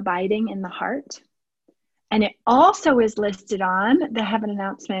is called Abiding in the Heart. And it also is listed on the Heaven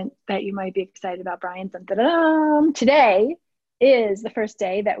announcement that you might be excited about, Brian. Today is the first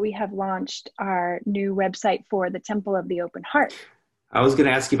day that we have launched our new website for the Temple of the Open Heart. I was going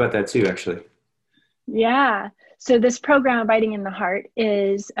to ask you about that too, actually. Yeah. So this program, Abiding in the Heart,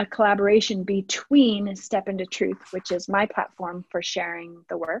 is a collaboration between Step Into Truth, which is my platform for sharing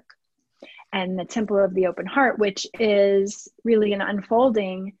the work, and the Temple of the Open Heart, which is really an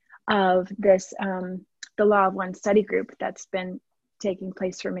unfolding of this, the Law of One study group that's been taking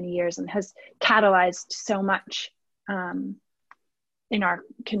place for many years and has catalyzed so much in our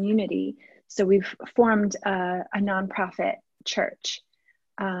community. So we've formed a nonprofit church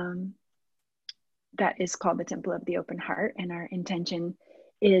that is called the Temple of the Open Heart. And our intention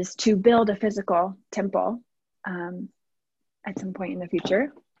is to build a physical temple at some point in the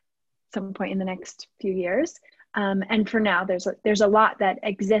future, some point in the next few years. And for now, there's a lot that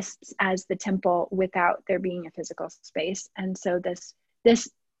exists as the temple without there being a physical space. And so this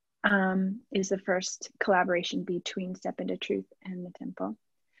is the first collaboration between Step Into Truth and the temple.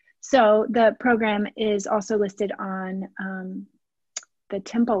 So the program is also listed on the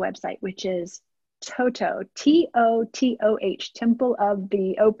temple website, which is TOTOH, TOTOH, Temple of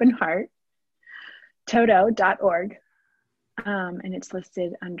the Open Heart, toto.org. And it's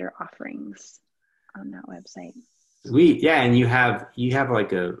listed under offerings on that website. Sweet. Yeah. And you have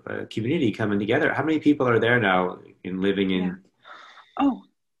like a community coming together. How many people are there now living in? Yeah. Oh,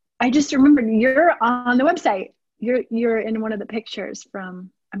 I just remembered, you're on the website. You're in one of the pictures from,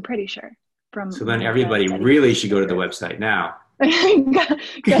 I'm pretty sure. So then everybody really should go to the website now.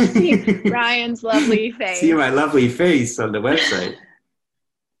 Go see Brian's lovely face. See my lovely face on the website.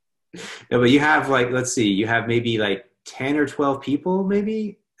 No, but you have let's see, you have maybe 10 or 12 people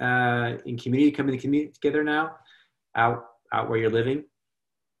maybe in community coming together now out where you're living.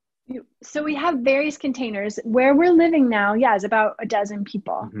 So we have various containers. Where we're living now, is about a dozen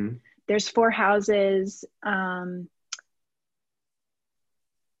people. Mm-hmm. There's 4 houses.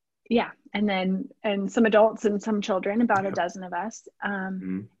 And some adults and some children, about a dozen of us.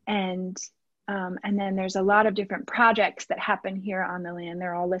 And then there's a lot of different projects that happen here on the land.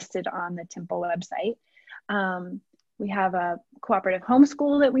 They're all listed on the temple website. We have a cooperative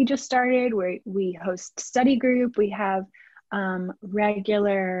homeschool that we just started, where we host study group. We have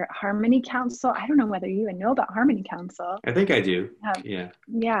regular Harmony Council. I don't know whether you even know about Harmony Council. I think I do.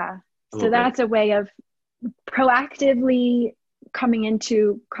 Yeah. So that's a way of proactively coming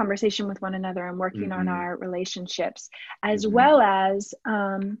into conversation with one another and working on our relationships, as well as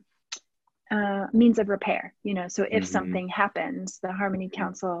means of repair. So if something happens, the Harmony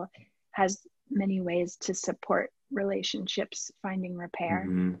Council has many ways to support relationships finding repair.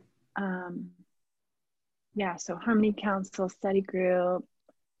 So Harmony Council, study group,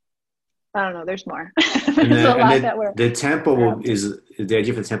 I don't know, there's more. There's a lot that we're the temple is the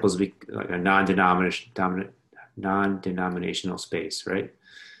idea for the temple is like a non-denominational space, right?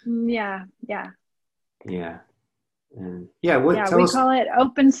 Yeah. And we call it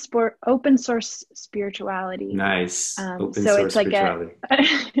open source spirituality. Nice. Open so source it's like spirituality.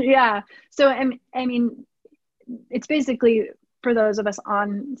 So I mean, it's basically for those of us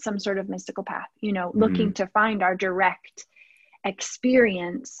on some sort of mystical path, looking to find our direct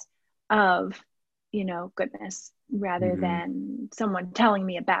experience of, goodness, rather than someone telling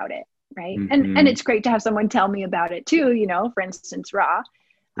me about it. right? And it's great to have someone tell me about it too, you know, for instance, Ra.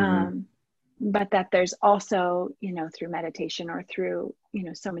 But that there's also, you know, through meditation or through, you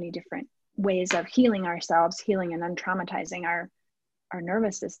know, so many different ways of healing ourselves, healing and untraumatizing our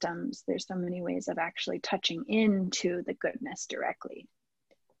nervous systems. There's so many ways of actually touching into the goodness directly.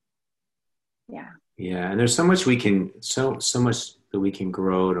 Yeah. And there's so much we can, so much that we can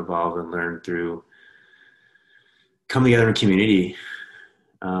grow and evolve and learn through coming together in community.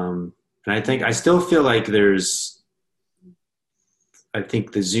 And I still feel like I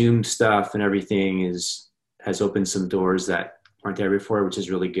think the Zoom stuff and everything has opened some doors that weren't there before, which is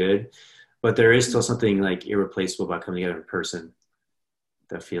really good. But there is still something like irreplaceable about coming together in person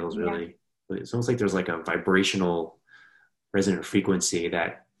that feels really, it's almost like there's like a vibrational resonant frequency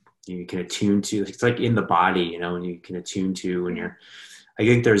that you can attune to. It's like in the body, you know, and you can attune to when I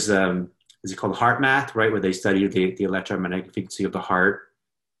think there's, is it called heart math, right? Where they study the electromagnetic frequency of the heart.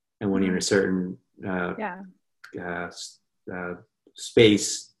 And when you're in a certain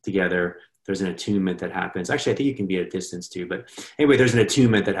space together, there's an attunement that happens. Actually, I think you can be at a distance too, but anyway, there's an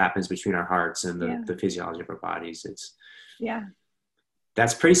attunement that happens between our hearts and the physiology of our bodies.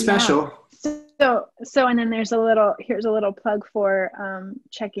 That's pretty special. So, and then here's a little plug for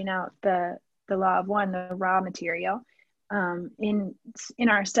checking out the Law of One, the Ra material. In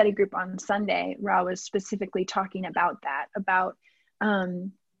our study group on Sunday, Ra was specifically talking about that, about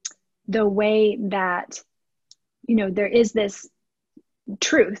the way that, you know, there is this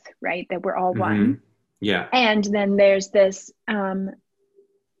truth, right, that we're all one. And then there's this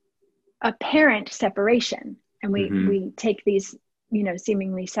apparent separation, and we take these, you know,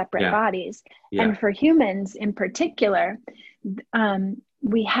 seemingly separate bodies. And for humans in particular,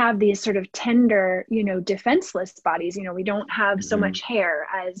 we have these sort of tender, you know, defenseless bodies. You know, we don't have so much hair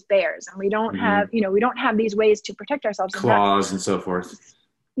as bears, and we don't have, you know, we don't have these ways to protect ourselves. Claws and so forth.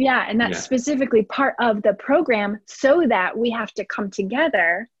 And that's specifically part of the program, so that we have to come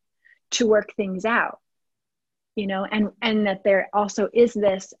together to work things out, you know, and that there also is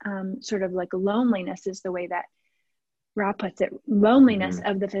this sort of like loneliness, is the way that Ra puts it, loneliness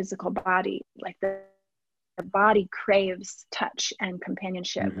of the physical body. Like the body craves touch and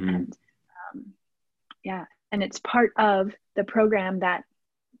companionship. And and it's part of the program that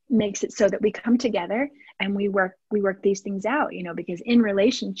makes it so that we come together and we work these things out, you know, because in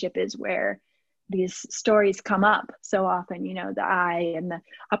relationship is where these stories come up so often, you know, the I and the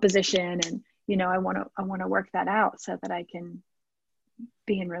opposition, and, you know, I want to work that out so that I can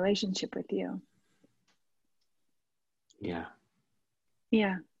be in relationship with you. I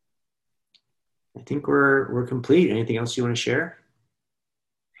think we're complete. Anything else you want to share?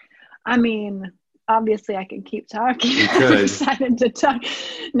 I mean, obviously I can keep talking. You could. I'm excited to talk.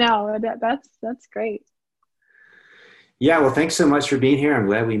 No, that's great. Yeah, well, thanks so much for being here. I'm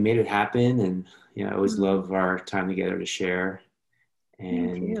glad we made it happen, and you know, I always love our time together to share.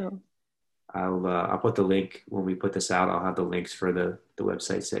 And thank you. I'll put the link when we put this out. I'll have the links for the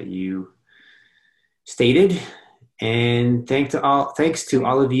websites that you stated. And thanks to all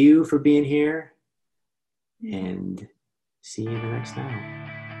of you for being here. And see you in the next Now.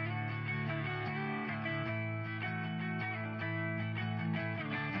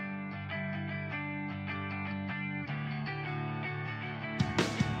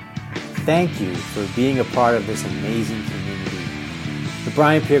 Thank you for being a part of this amazing community. The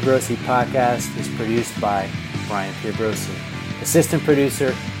Brian Piergrossi podcast is produced by Brian Piergrossi. Assistant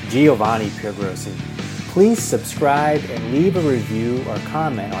producer, Giovanni Piergrossi. Please subscribe and leave a review or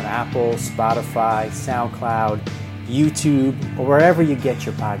comment on Apple, Spotify, SoundCloud, YouTube, or wherever you get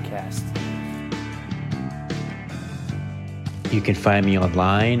your podcast. You can find me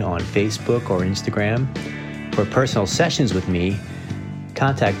online on Facebook or Instagram. For personal sessions with me,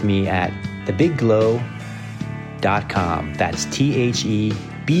 contact me at thebigglow.com. That's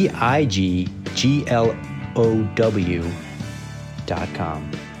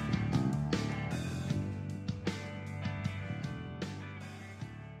TheBigglow.com.